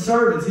sent some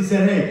servants. He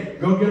said, hey,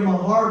 go get my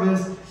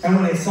harvest. And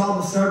when they saw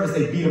the servants,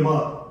 they beat them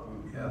up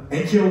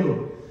and killed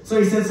them. So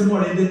He sent some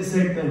more. They did the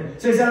same thing.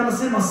 So He said, I'm going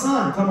to send my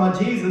son. Talking about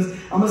Jesus.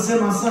 I'm going to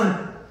send my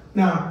son.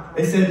 Now,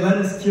 they said, let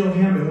us kill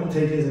him and we'll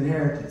take his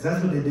inheritance.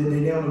 That's what they did. They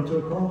nailed him to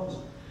a cross.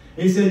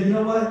 He said, you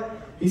know what?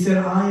 He said,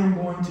 I am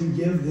going to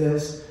give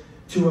this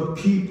to a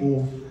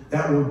people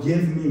that will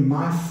give me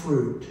my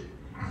fruit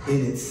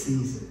in its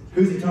season.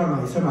 Who's He talking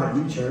about? He's talking about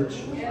you, church.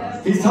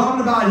 Yes. He's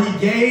talking about He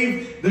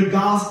gave the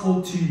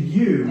gospel to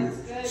you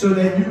so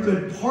that you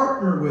could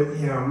partner with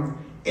Him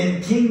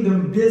in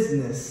kingdom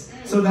business,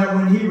 so that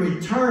when He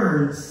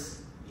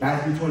returns,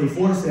 Matthew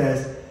 24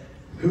 says,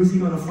 who's He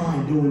going to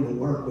find doing the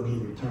work when He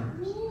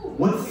returns?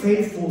 What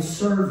faithful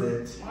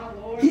servant?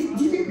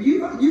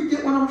 You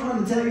get what I'm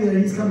trying to tell you, that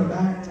He's coming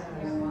back?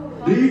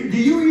 Do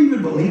you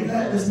even believe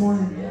that this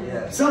morning?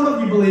 Yes. Some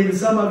of you believe it,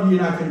 some of you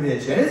are not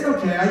convinced yet. It's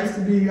okay. I used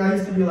to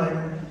be like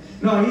that.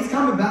 No, He's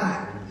coming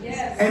back.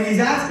 Yes. And He's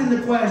asking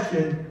the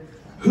question,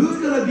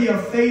 who's going to be a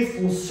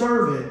faithful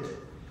servant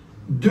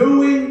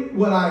doing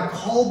what I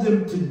called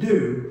them to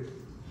do,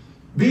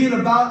 being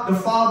about the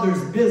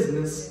Father's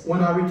business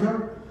when I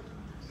return?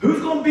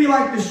 Who's going to be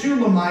like the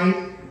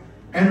Shulamite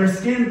and her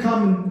skin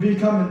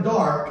becoming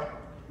dark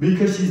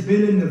because she's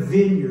been in the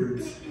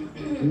vineyards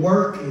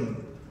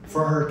working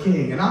for her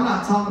king? And I'm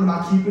not talking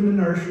about keeping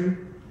the nursery.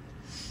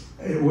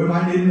 We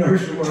might need a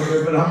nursery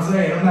worker, but I'm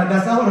saying,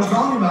 that's not what I'm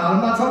talking about.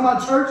 I'm not talking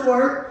about church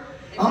work.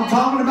 I'm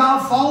talking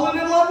about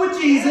falling in love with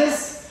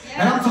Jesus.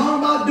 And I'm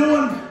talking about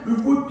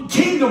doing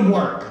kingdom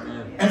work.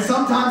 And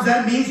sometimes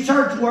that means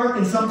church work,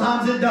 and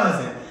sometimes it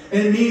doesn't.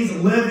 It means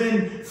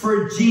living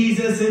for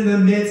Jesus in the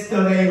midst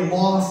of a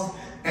lost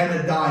and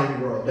a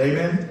dying world.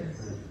 Amen?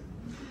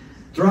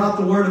 Throughout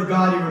the Word of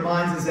God, He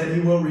reminds us that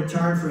He will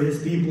return for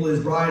His people,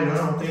 His bride. And I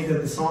don't think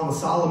that the Song of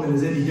Solomon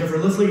is any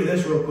different. Let's look at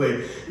this real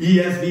quick.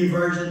 ESV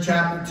version,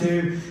 chapter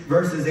 2,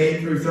 verses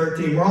 8 through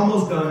 13. We're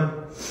almost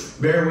done.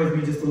 Bear with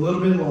me just a little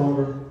bit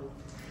longer.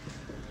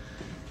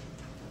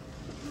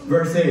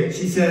 Verse 8,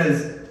 she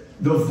says,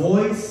 the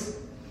voice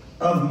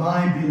of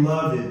my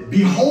beloved,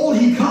 behold,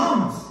 He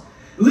comes,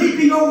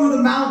 leaping over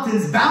the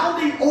mountains,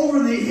 bounding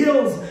over the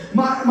hills.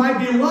 My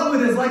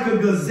beloved is like a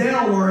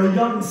gazelle or a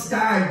young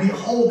stag.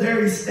 Behold,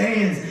 there He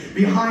stands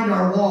behind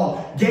our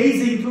wall,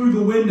 gazing through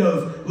the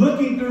windows,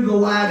 looking through the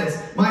lattice.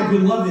 My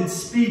beloved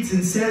speaks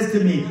and says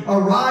to me,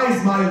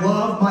 arise, my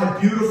love, my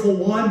beautiful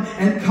one,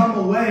 and come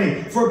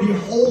away. For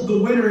behold,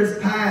 the winter is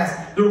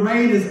past, the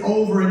rain is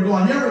over and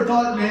gone. You ever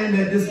thought, man,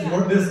 that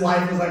this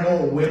life is like,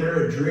 oh,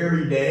 winter, a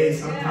dreary day?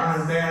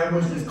 Sometimes, man, I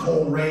wish this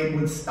cold rain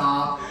would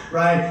stop,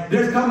 right?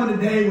 There's coming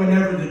a day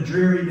whenever the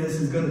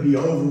dreariness is going to be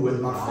over with,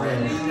 my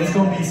friend. It's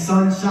going to be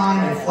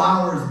sunshine and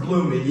flowers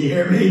blooming. You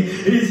hear me?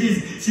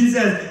 He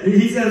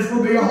says,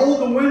 for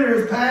behold, the winter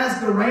is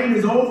past, the rain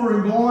is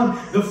over and gone.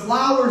 The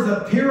flowers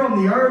appear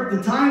on the earth.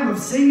 The time of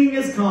singing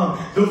has come.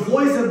 The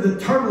voice of the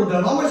turtle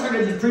dove. I wish I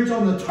could just preach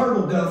on the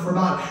turtle dove for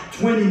about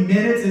 20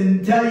 minutes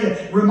and tell you,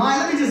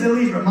 let me just at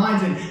least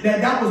remind you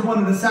that that was one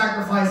of the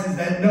sacrifices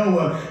that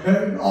Noah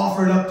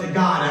offered up to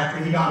God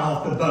after he got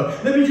off the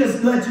boat. Let me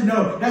just let you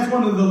know, that's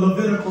one of the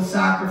Levitical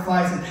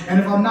sacrifices. And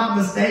if I'm not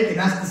mistaken,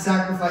 that's the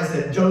sacrifice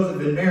that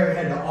Joseph and Mary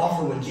had to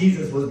offer when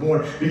Jesus was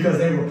born, because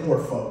they were poor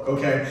folk,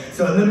 okay?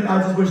 So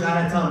I just wish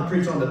I had time to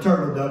preach on the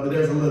turtle dove, but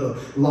there's a little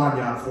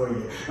lanyard for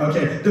you,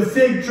 okay? The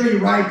fig tree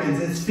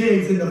ripens, its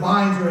figs and the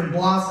vines are in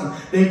blossom.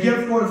 They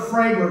give forth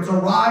fragrance.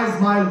 Arise,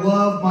 my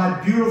love, my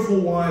beautiful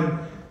one,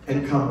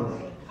 and come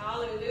away.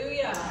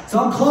 Hallelujah. So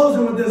I'm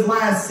closing with this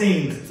last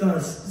scene.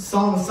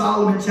 Song of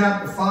Solomon,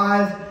 chapter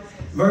 5,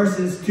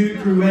 verses 2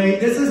 through 8.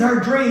 This is her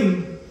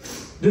dream.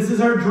 This is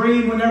her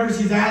dream whenever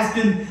she's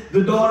asking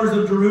the daughters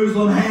of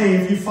Jerusalem, hey,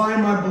 if you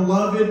find my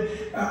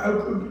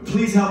beloved,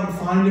 please help me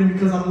find him,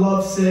 because I'm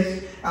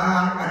lovesick.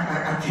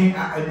 I can't.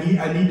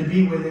 I need to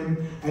be with him.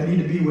 I need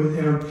to be with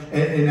him.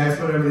 And that's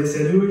whatever they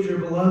said. Who is your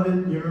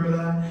beloved? You remember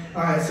that?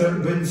 All right. So,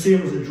 but see,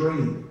 it was a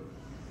dream.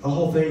 The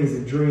whole thing is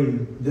a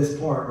dream. This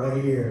part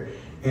right here,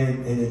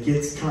 and it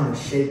gets kind of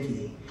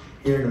shaky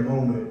here in a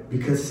moment,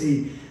 because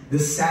see, the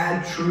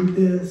sad truth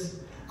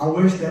is, I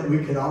wish that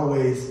we could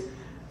always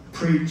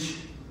preach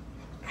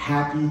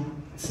happy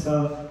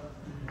stuff,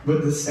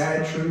 but the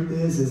sad truth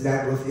is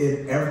that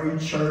within every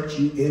church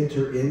you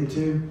enter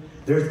into,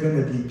 there's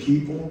going to be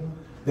people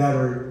that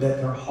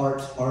their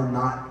hearts are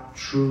not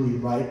truly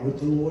right with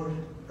the Lord,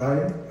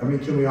 right? I mean,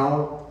 can we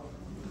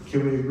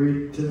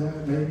agree to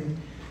that, maybe?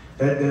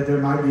 That there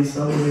might be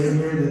someone in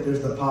here that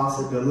there's the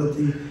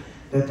possibility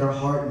that their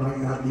heart might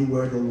not be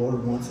where the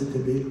Lord wants it to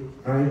be,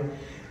 right?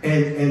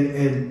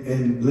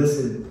 And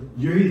listen,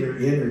 you're either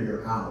in or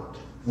you're out.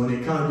 When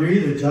it comes, you're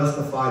either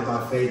justified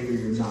by faith or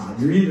you're not.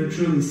 You're either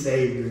truly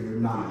saved or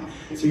you're not.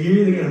 So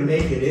you're either going to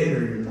make it in or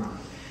you're not.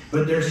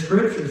 But there's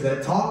scriptures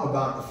that talk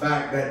about the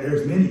fact that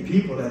there's many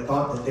people that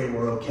thought that they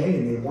were okay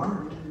and they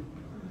weren't.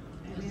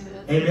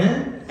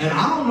 Amen? And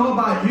I don't know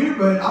about you,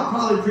 but I'll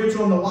probably preach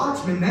on the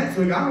Watchman next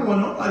week. I don't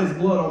want nobody's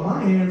blood on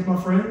my hands, my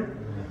friend.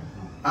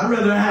 I'd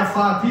rather have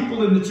 5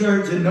 people in the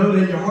church and know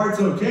that your heart's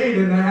okay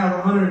than to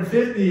have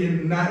 150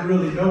 and not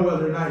really know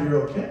whether or not you're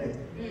okay.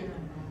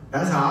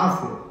 That's how I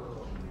feel.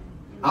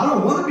 I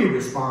don't want to be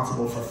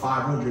responsible for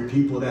 500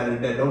 people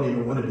that don't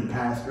even want to be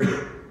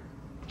pastored.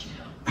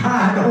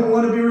 I don't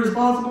want to be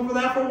responsible for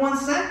that for 1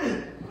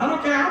 second. I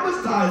don't care how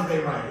much tithes they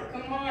write.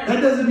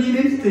 That doesn't mean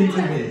anything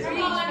to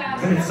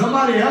me.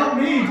 Somebody help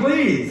me,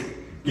 please.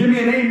 Give me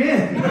an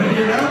amen.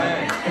 You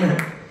know?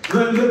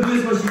 Look, this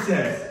is what she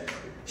says.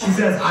 She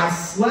says, I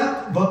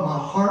slept, but my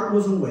heart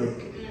was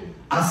awake.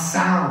 A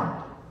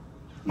sound.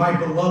 My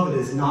beloved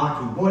is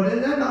knocking. Boy,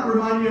 did that not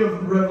remind you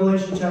of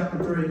Revelation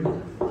chapter 3?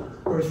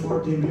 Verse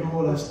 14,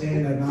 behold, I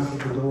stand, I knock at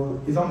the door.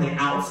 He's on the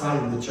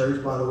outside of the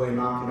church, by the way,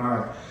 knocking. All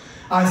right.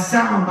 I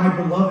sound, my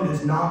beloved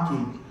is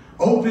knocking.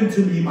 Open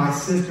to me, my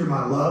sister,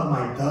 my love,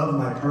 my dove,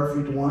 my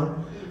perfect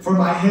one. For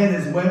my head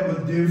is wet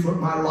with dew, for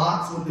my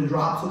locks with the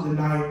drops of the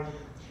night.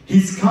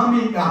 He's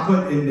coming, I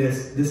put in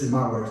this is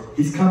my words.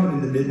 He's coming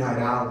in the midnight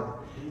hour.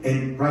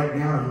 And right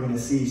now you're going to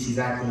see she's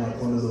acting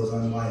like one of those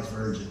unwise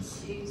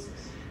virgins.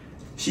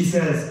 She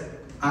says,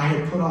 I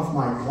had put off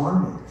my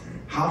garment.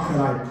 How could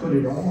I put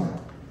it on?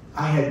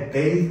 I had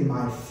bathed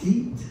my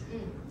feet.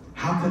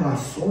 How could I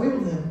soil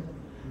them?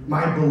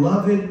 My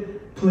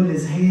beloved put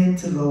his hand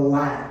to the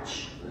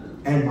latch,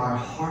 and my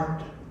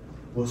heart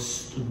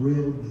was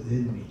thrilled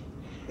within me.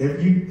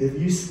 If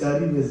you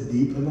study this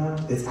deep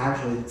enough, it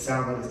sounds like it's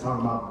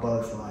talking about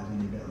butterflies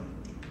in your belly.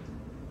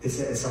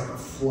 It's like a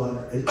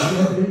flood. You know what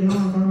I'm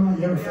talking about?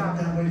 You ever felt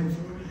that way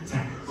before? It's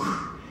like,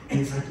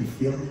 and it's like you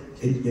feel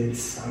it and you get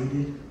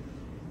excited.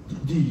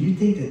 Do you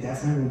think that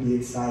that's not going to be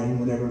exciting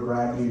whenever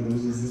gravity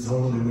loses its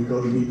hold and we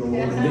go to meet the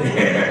Lord in the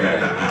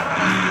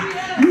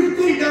air? You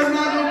think that's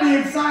not going to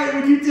be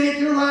exciting when you take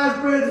your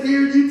last breath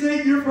here, you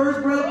take your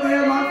first breath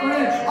there, my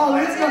friend? Oh,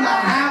 it's going to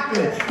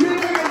happen. You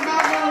think it's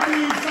not going to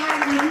be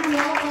exciting when you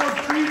walk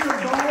those streets of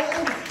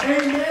gold?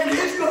 Amen.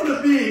 It's going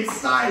to be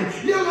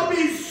exciting. You're going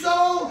to be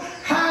so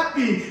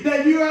happy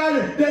that you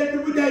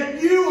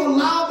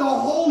allowed the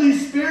Holy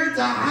Spirit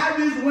to have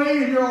His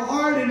way in your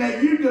heart and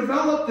that you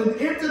developed an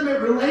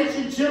intimate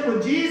relationship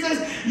with Jesus.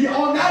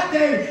 On that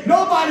day,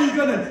 nobody's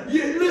gonna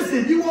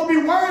listen. You won't be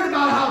worried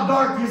about how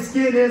dark your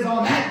skin is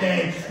on that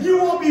day. You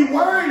won't be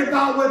worried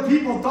about what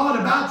people thought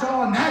about you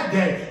on that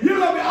day.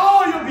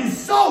 You'll be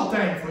so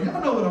thankful.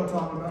 Y'all know what I'm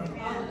talking about.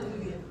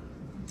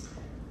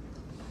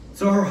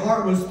 So her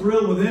heart was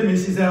thrilled with him, and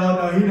she said, "Oh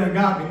no, he done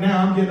got me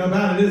now. I'm getting up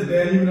out of this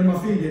bed, even if my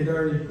feet get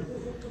dirty."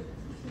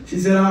 She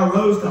said, "I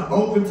arose to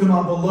open to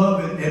my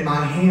beloved, and my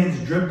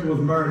hands dripped with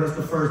myrrh." That's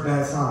the first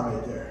bad sign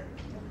right there.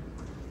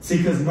 See,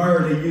 because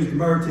myrrh, they used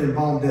myrrh to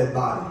embalm dead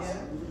bodies.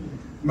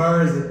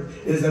 Myrrh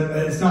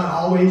it's not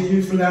always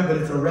used for that, but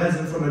it's a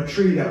resin from a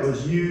tree that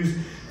was used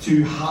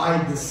to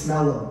hide the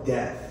smell of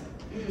death.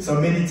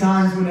 So many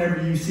times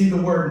whenever you see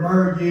the word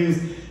myrrh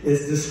used,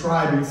 it's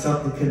describing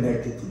something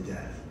connected to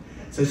death.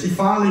 So she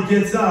finally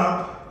gets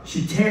up.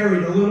 She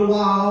tarried a little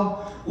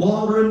while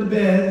longer in the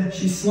bed.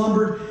 She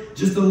slumbered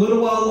just a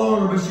little while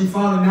longer, but she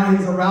finally, now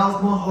he's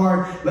aroused my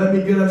heart. Let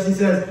me get up. She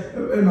says,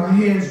 and my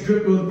hands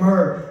dripped with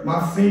myrrh, my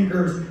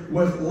fingers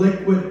with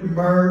liquid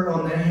myrrh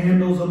on the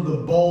handles of the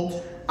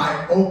bolt.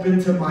 I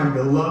opened to my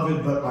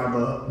beloved, but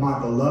my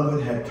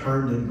beloved had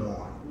turned and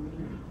gone.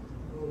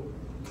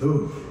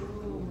 Oof.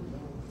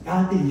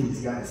 I think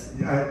these guys,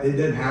 it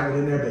doesn't have it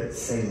in there, but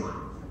say it.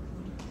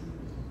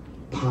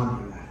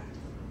 Ponder that.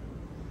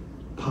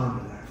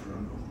 Ponder that for a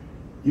moment.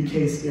 You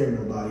can't scare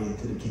nobody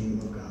into the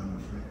kingdom of God,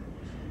 my friend.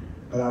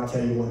 But I'll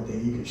tell you one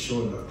thing, you can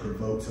sure enough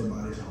provoke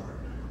somebody's heart.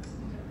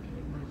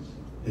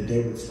 That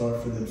they would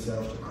start for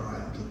themselves to cry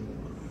out to the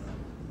Lord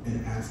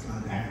and ask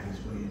God to have His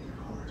way in their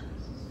heart.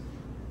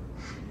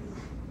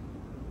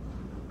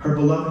 Her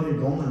beloved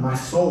had gone. My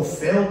soul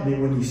failed me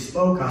when He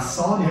spoke. I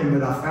sought Him,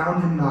 but I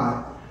found Him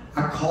not.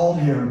 I called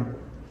Him,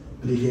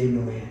 but He gave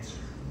no answer.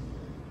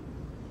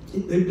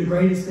 The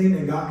greatest thing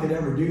that God could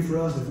ever do for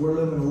us if we're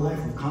living a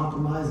life of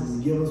compromise is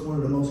to give us one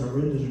of the most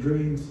horrendous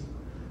dreams.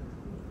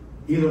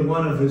 Either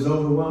one of His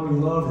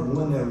overwhelming love or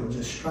one that would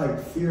just strike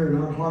fear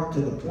in our heart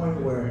to the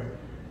point where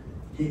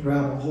He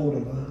grabbed a hold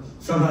of us.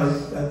 Somebody,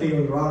 I think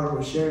it was Robert,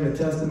 was sharing a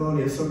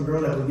testimony of some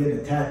girl that was getting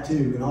a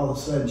tattoo, and all of a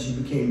sudden she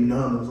became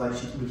numb. It was like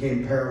she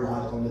became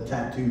paralyzed on the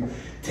tattoo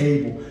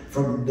table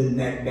from the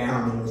neck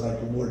down, and it was like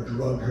the Lord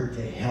drugged her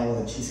to hell,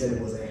 and she said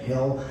it was a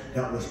hell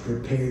that was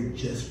prepared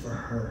just for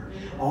her.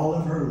 All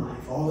of her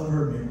life, all of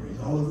her memories,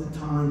 all of the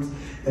times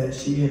that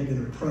she had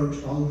been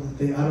approached, all of the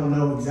things, I don't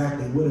know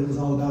exactly what it was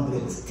all about, but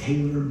it was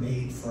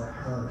tailor-made for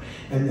her.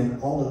 And then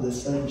all of a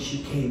sudden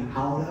she came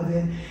out of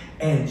it,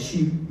 and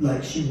she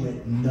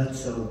went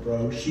nutso,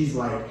 bro. She's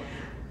like,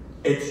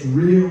 it's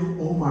real.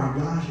 Oh my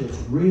gosh, it's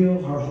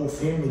real. Her whole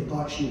family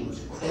thought she was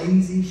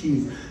crazy. She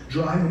was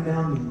driving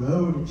down the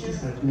road, and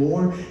she's like,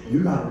 Lord,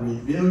 you got to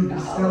reveal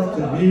yourself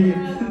to me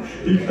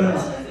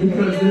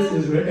because this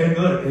is real. And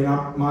look, and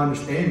my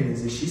understanding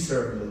is that she's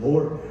serving the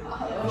Lord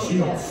now, and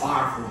she's on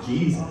fire for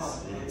Jesus.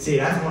 See,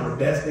 that's one of the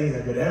best things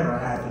that could ever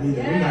happen.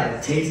 Either we got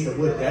a taste of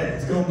what that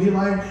is going to be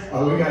like,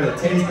 or we got a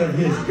taste of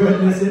His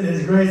goodness and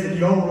His grace, and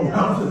He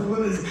overwhelms us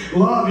with His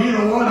love.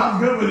 Either one, I'm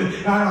good with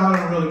it. I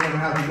don't really want to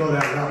have to go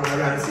that route. I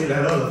got to see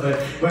that other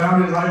thing. But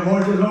I'm just like,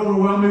 Lord, just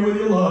overwhelm me with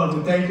your love.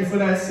 And thank you for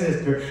that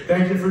sister.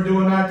 Thank you for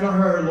doing that to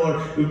her,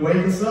 Lord.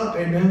 Wake us up,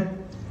 amen?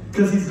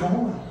 Because He's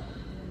gone.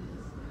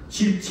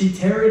 She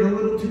tarried a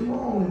little too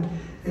long,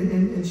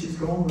 and she's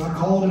gone. I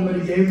called Him, but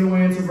He gave no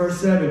answer. Verse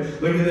 7.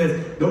 Look at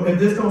this. If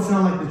this don't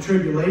sound like the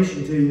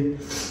tribulation to you,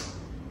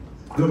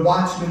 the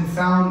watchmen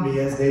found me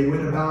as they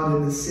went about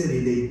in the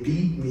city. They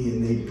beat me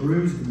and they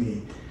bruised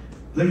me.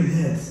 Look at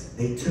this.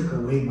 They took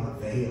away my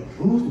veil.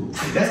 Ooh,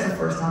 that's the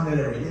first time that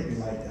ever hit me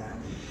like that.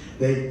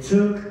 They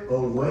took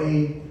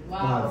away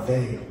my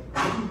veil.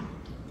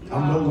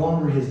 I'm no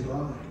longer His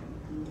brother.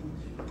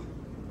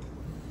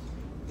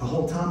 The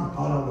whole time I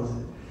thought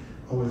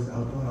I was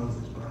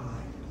His bride.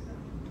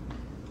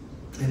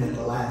 And at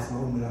the last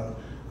moment,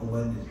 I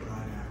wasn't His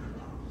bride after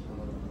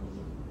all.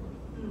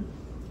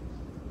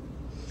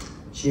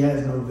 She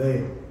has no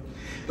veil.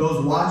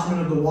 Those watchmen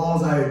of the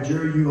walls, I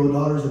adjure you, O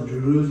daughters of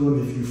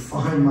Jerusalem, if you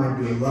find my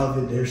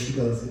beloved, there she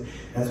goes.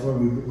 That's where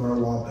we were a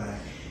while back.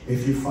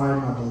 If you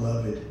find my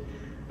beloved,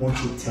 won't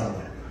you tell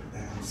him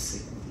that I'm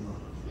sick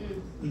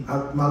with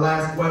love? My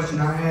last question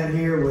I had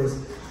here was,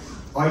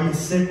 are you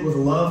sick with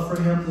love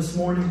for Him this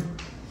morning?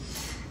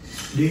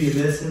 Do you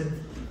miss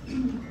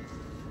Him?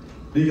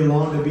 Do you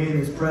long to be in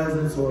His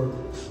presence, or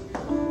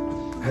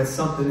has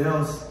something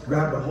else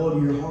grabbed a hold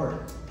of your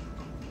heart?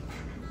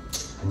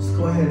 Just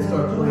go ahead and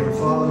start playing.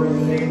 Father, in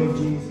the name of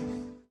Jesus.